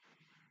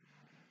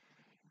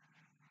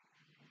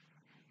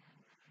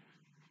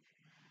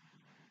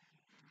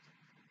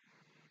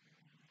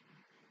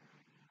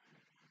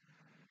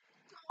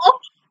 Oh,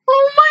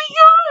 oh my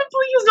god,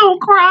 please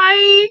don't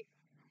cry.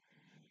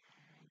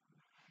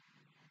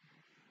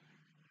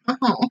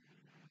 Oh.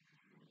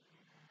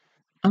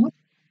 Oh.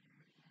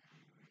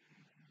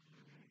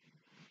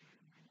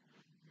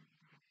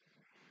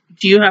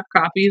 Do you have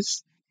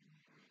copies?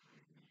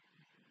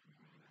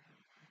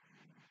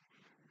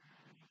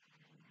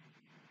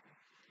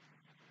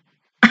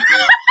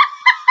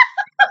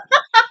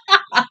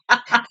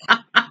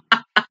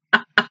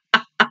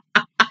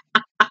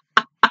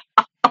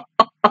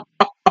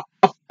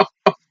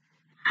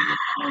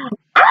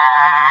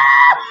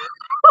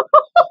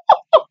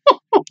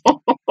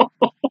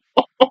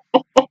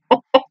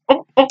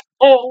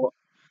 Oh,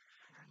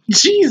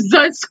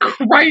 Jesus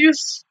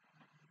Christ.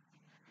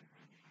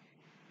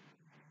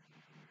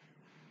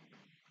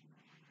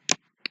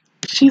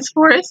 She's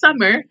for a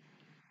summer.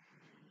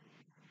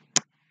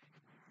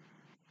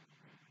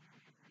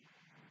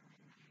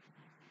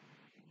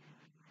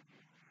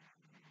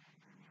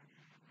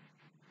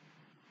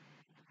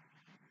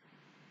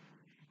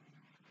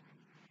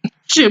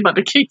 She about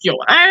to kick your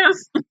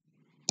ass.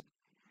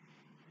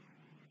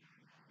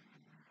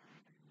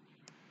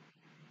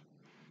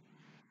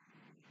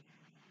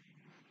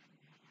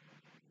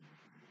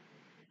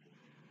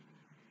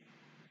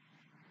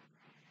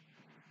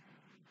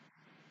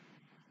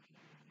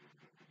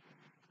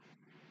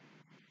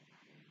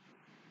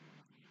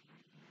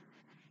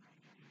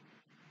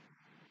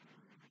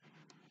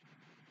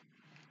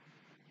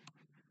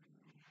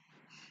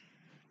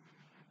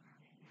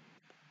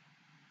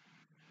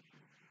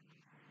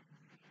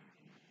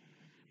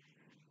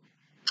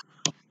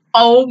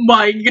 Oh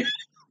my god.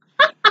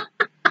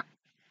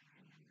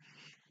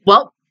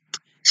 Well,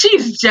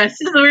 she's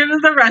just as weird as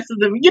the rest of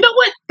them. You know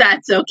what?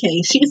 That's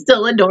okay. She's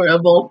still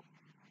adorable.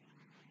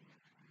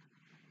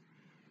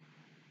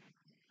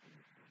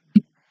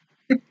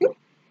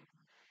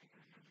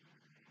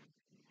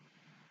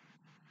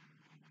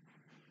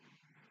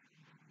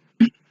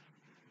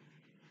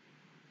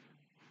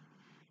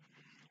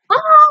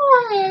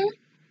 Oh.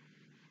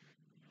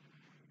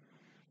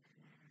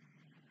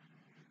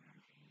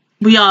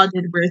 We all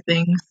did weird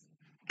things.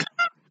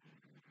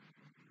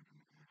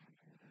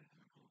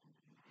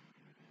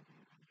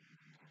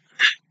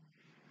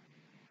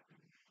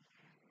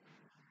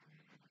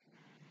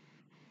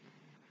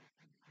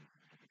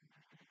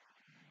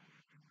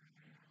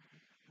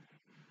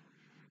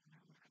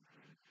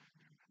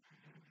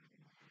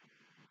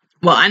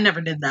 Well, I never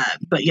did that,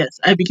 but yes,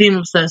 I became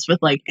obsessed with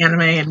like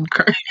anime and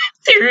cartoons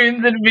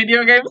and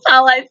video games.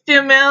 How I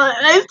still am,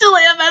 and I still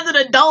am as an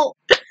adult.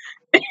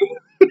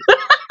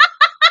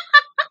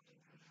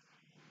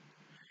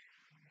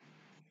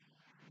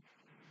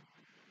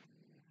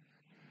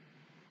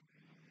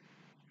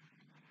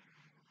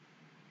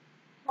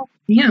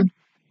 Yeah.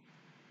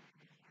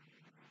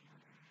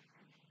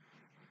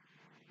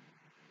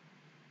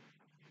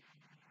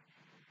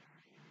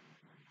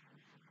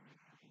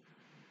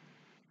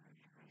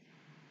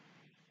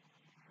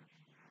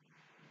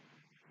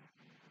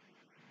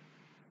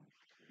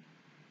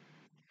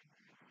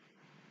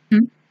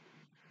 Hmm.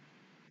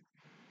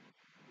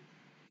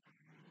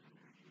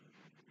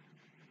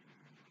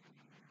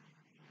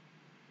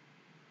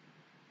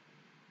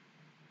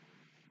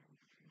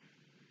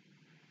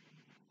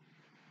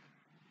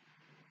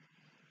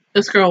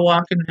 This girl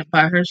walking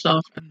by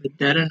herself in the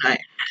dead of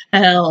night.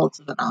 Hell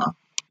to the no.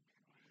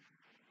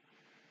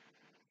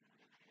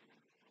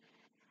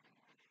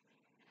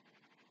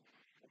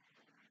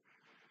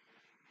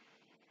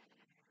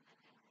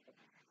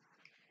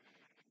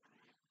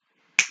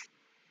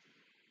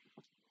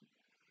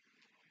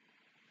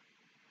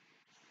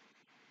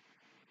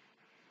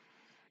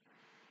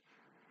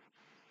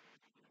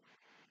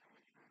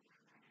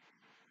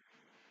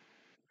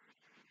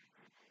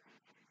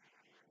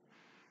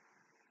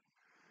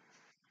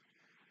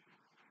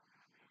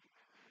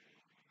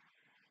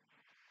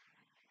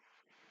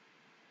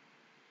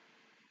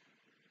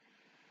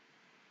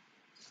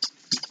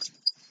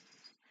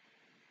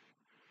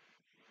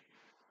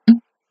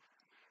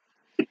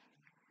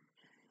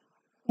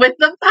 With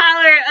the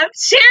power of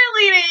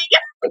cheerleading.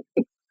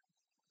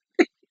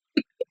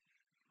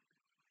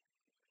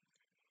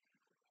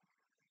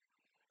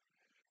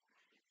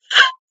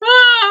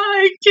 Oh,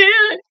 I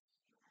can't.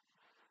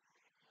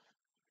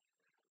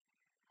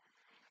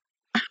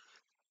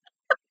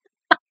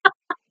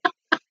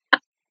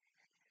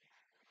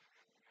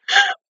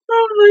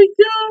 Oh my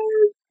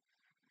god.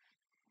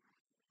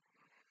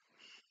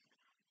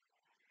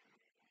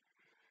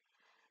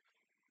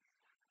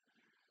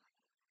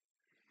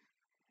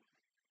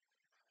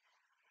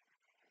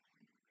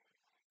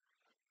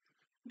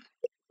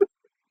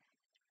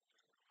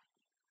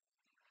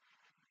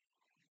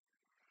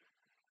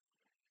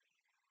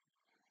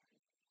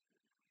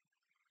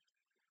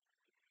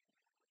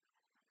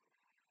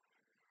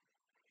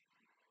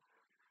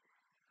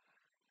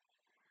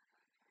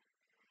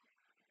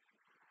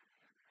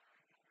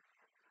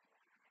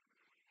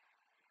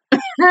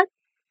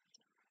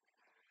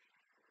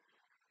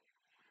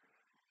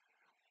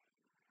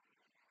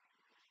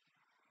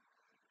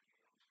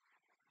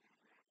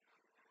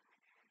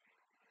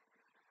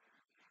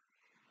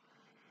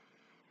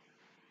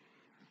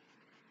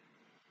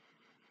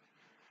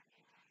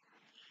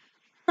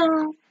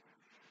 Oh,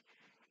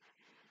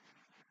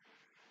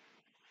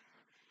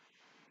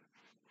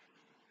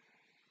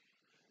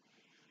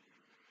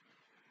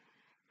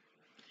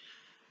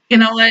 you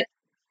know what?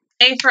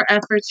 A for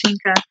effort,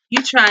 Chinka.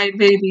 You tried,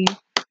 baby.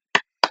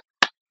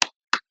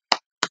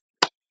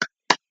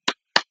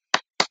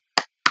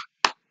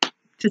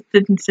 Just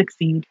didn't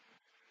succeed.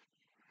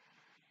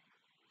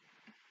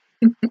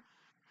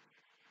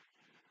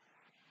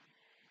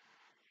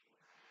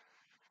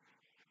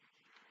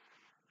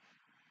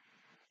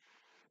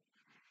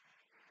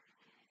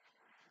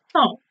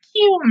 Oh,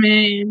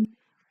 human.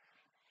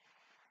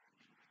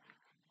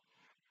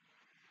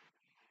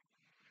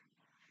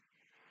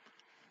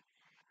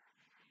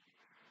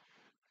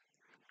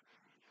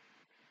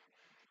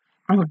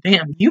 Oh,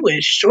 damn. You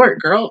is short,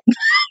 girl.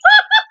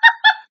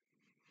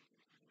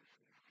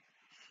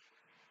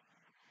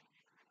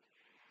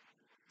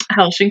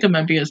 Hell, Shinka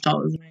might be as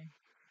tall as me.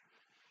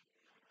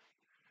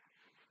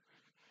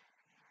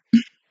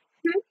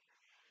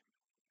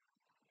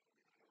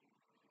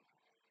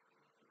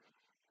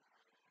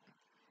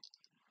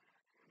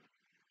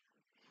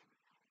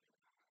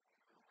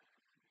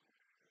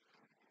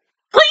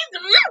 Please.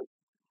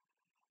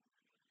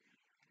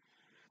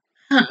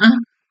 Uh-uh.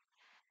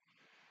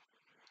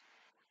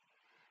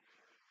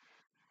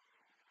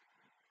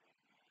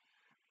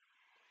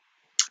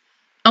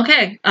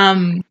 Okay.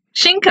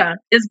 Shinka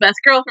is best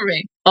girl for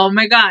me. Oh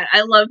my god,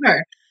 I love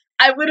her.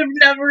 I would have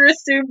never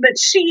assumed that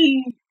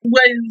she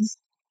was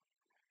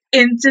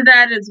into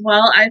that as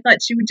well. I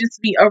thought she would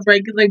just be a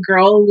regular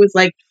girl who was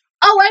like,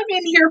 "Oh, I'm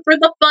in here for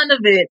the fun of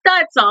it.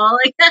 That's all."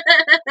 Like,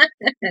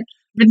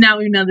 but now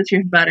we know the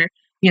truth better,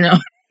 you know.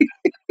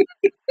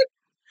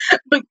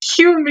 But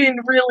Cumin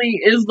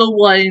really is the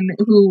one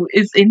who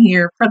is in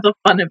here for the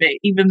fun of it,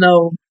 even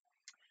though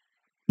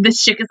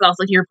this chick is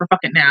also here for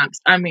fucking naps.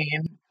 I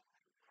mean,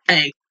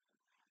 hey,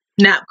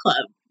 nap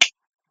club.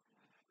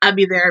 I'd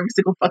be there every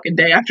single fucking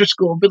day after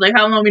school. Be like,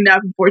 how long we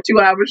napping for? 2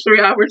 hours, 3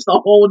 hours, the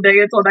whole day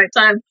until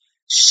nighttime?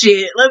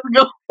 Shit, let's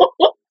go.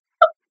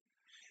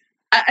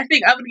 I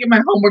think I'm gonna get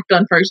my homework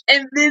done first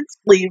and then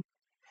sleep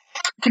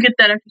to get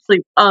that extra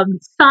sleep.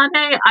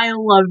 Sane, I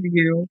love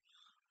you.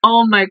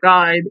 Oh my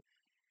god.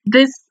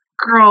 This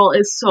girl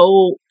is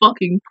so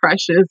fucking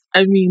precious.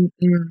 I mean,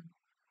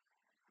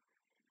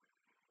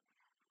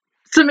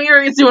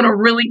 Samira is doing a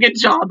really good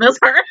job as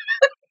her.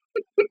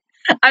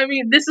 I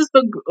mean, this is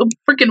the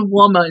freaking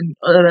woman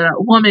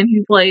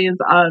who plays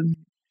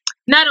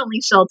not only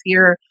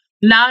Sheltier,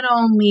 not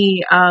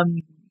only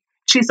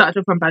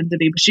Chisato from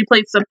Bandity, but she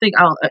played something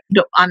else.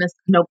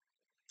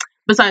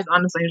 Besides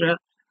Anastasia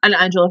and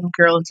Angela from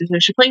Carol and Susan,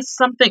 she plays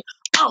something.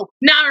 Oh,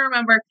 now I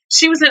remember.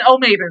 She was in Oh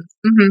Maidens,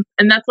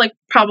 and that's like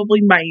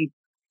probably my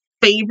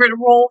favorite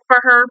role for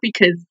her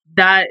because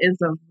that is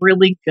a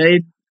really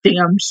good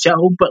damn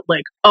show. But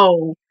like,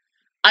 oh,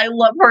 I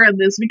love her in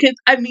this because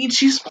I mean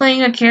she's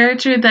playing a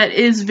character that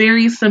is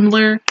very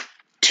similar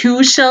to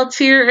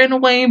Sheltier in a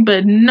way,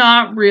 but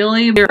not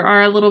really. There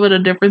are a little bit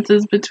of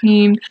differences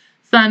between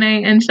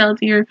Sane and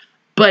Sheltier,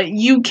 but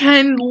you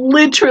can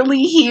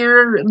literally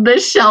hear the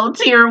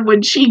Sheltier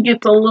when she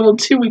gets a little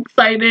too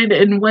excited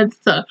and wants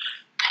to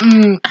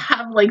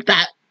have like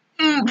that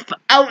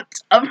out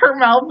of her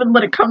mouth and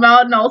let it come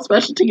out and all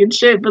specialty and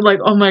shit. But like,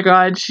 oh my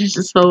god, she's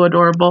just so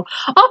adorable.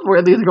 All four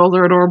of these girls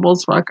are adorable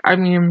as fuck. I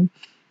mean,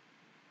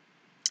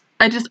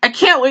 I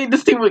can't wait to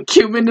see what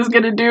Cumin is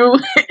gonna do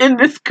in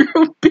this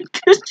group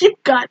because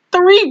you've got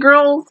three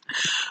girls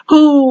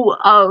who,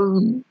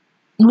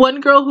 one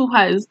girl who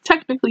has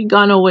technically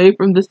gone away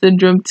from the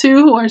syndrome, two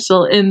who are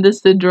still in the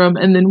syndrome,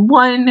 and then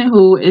one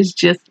who is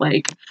just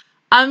like,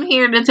 I'm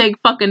here to take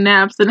fucking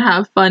naps and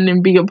have fun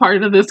and be a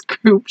part of this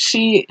group.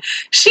 Cumin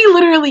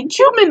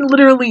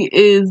literally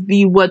is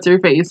the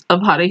what's-her-face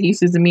of Haruhi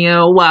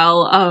Suzumiya,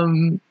 while,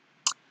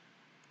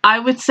 I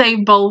would say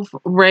both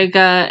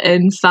Rega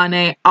and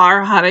Sane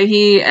are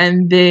Haruhi,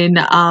 and then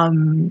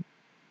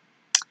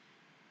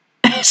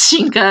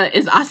Shinka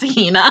is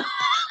Asahina.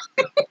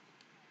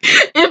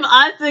 If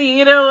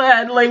Asahina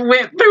had like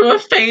went through a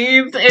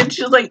phase and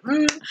she's like,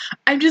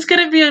 I'm just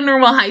gonna be a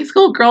normal high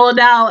school girl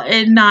now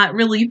and not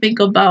really think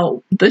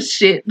about the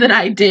shit that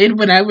I did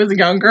when I was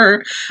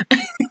younger.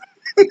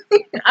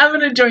 I'm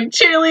gonna join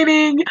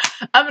cheerleading.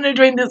 I'm gonna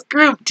join this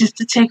group just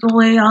to take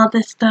away all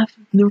this stuff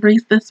and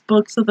erase this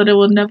book so that it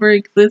will never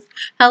exist.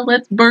 Hell,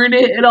 let's burn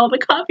it and all the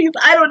copies.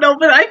 I don't know,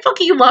 but I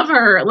fucking love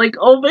her. Like,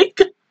 oh my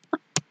god.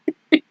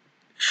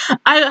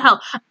 I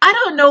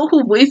don't know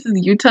who voices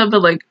Yuta,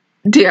 but like,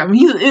 damn,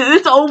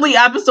 it's only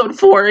episode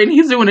 4 and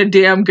he's doing a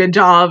damn good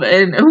job.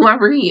 And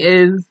whoever he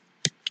is,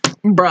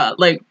 bruh,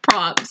 like,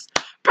 props.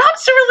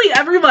 props to really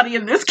everybody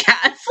in this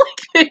cast.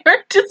 Like, they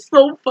are just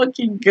so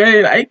fucking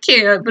good. I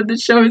can't, but the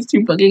show is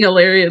too fucking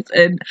hilarious,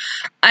 and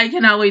I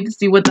cannot wait to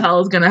see what the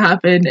hell is gonna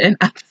happen in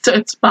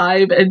episodes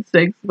 5 and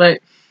 6. But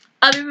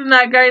other than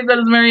that, guys, that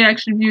is my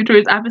reaction view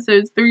towards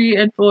episodes 3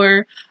 and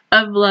 4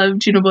 of Love,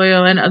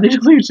 Chunibyo, and Other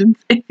Delusions.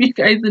 If you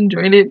guys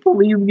enjoyed it,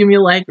 please give me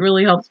a like. It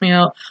really helps me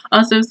out.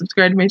 Also,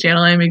 subscribe to my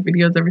channel. I make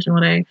videos every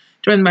single day.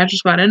 Join the Master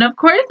Squad. And of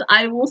course,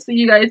 I will see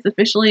you guys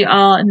officially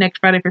all next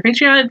Friday for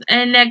Patreons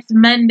and next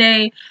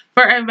Monday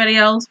for everybody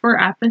else for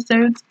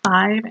episodes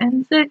 5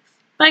 and 6.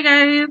 Bye,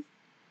 guys.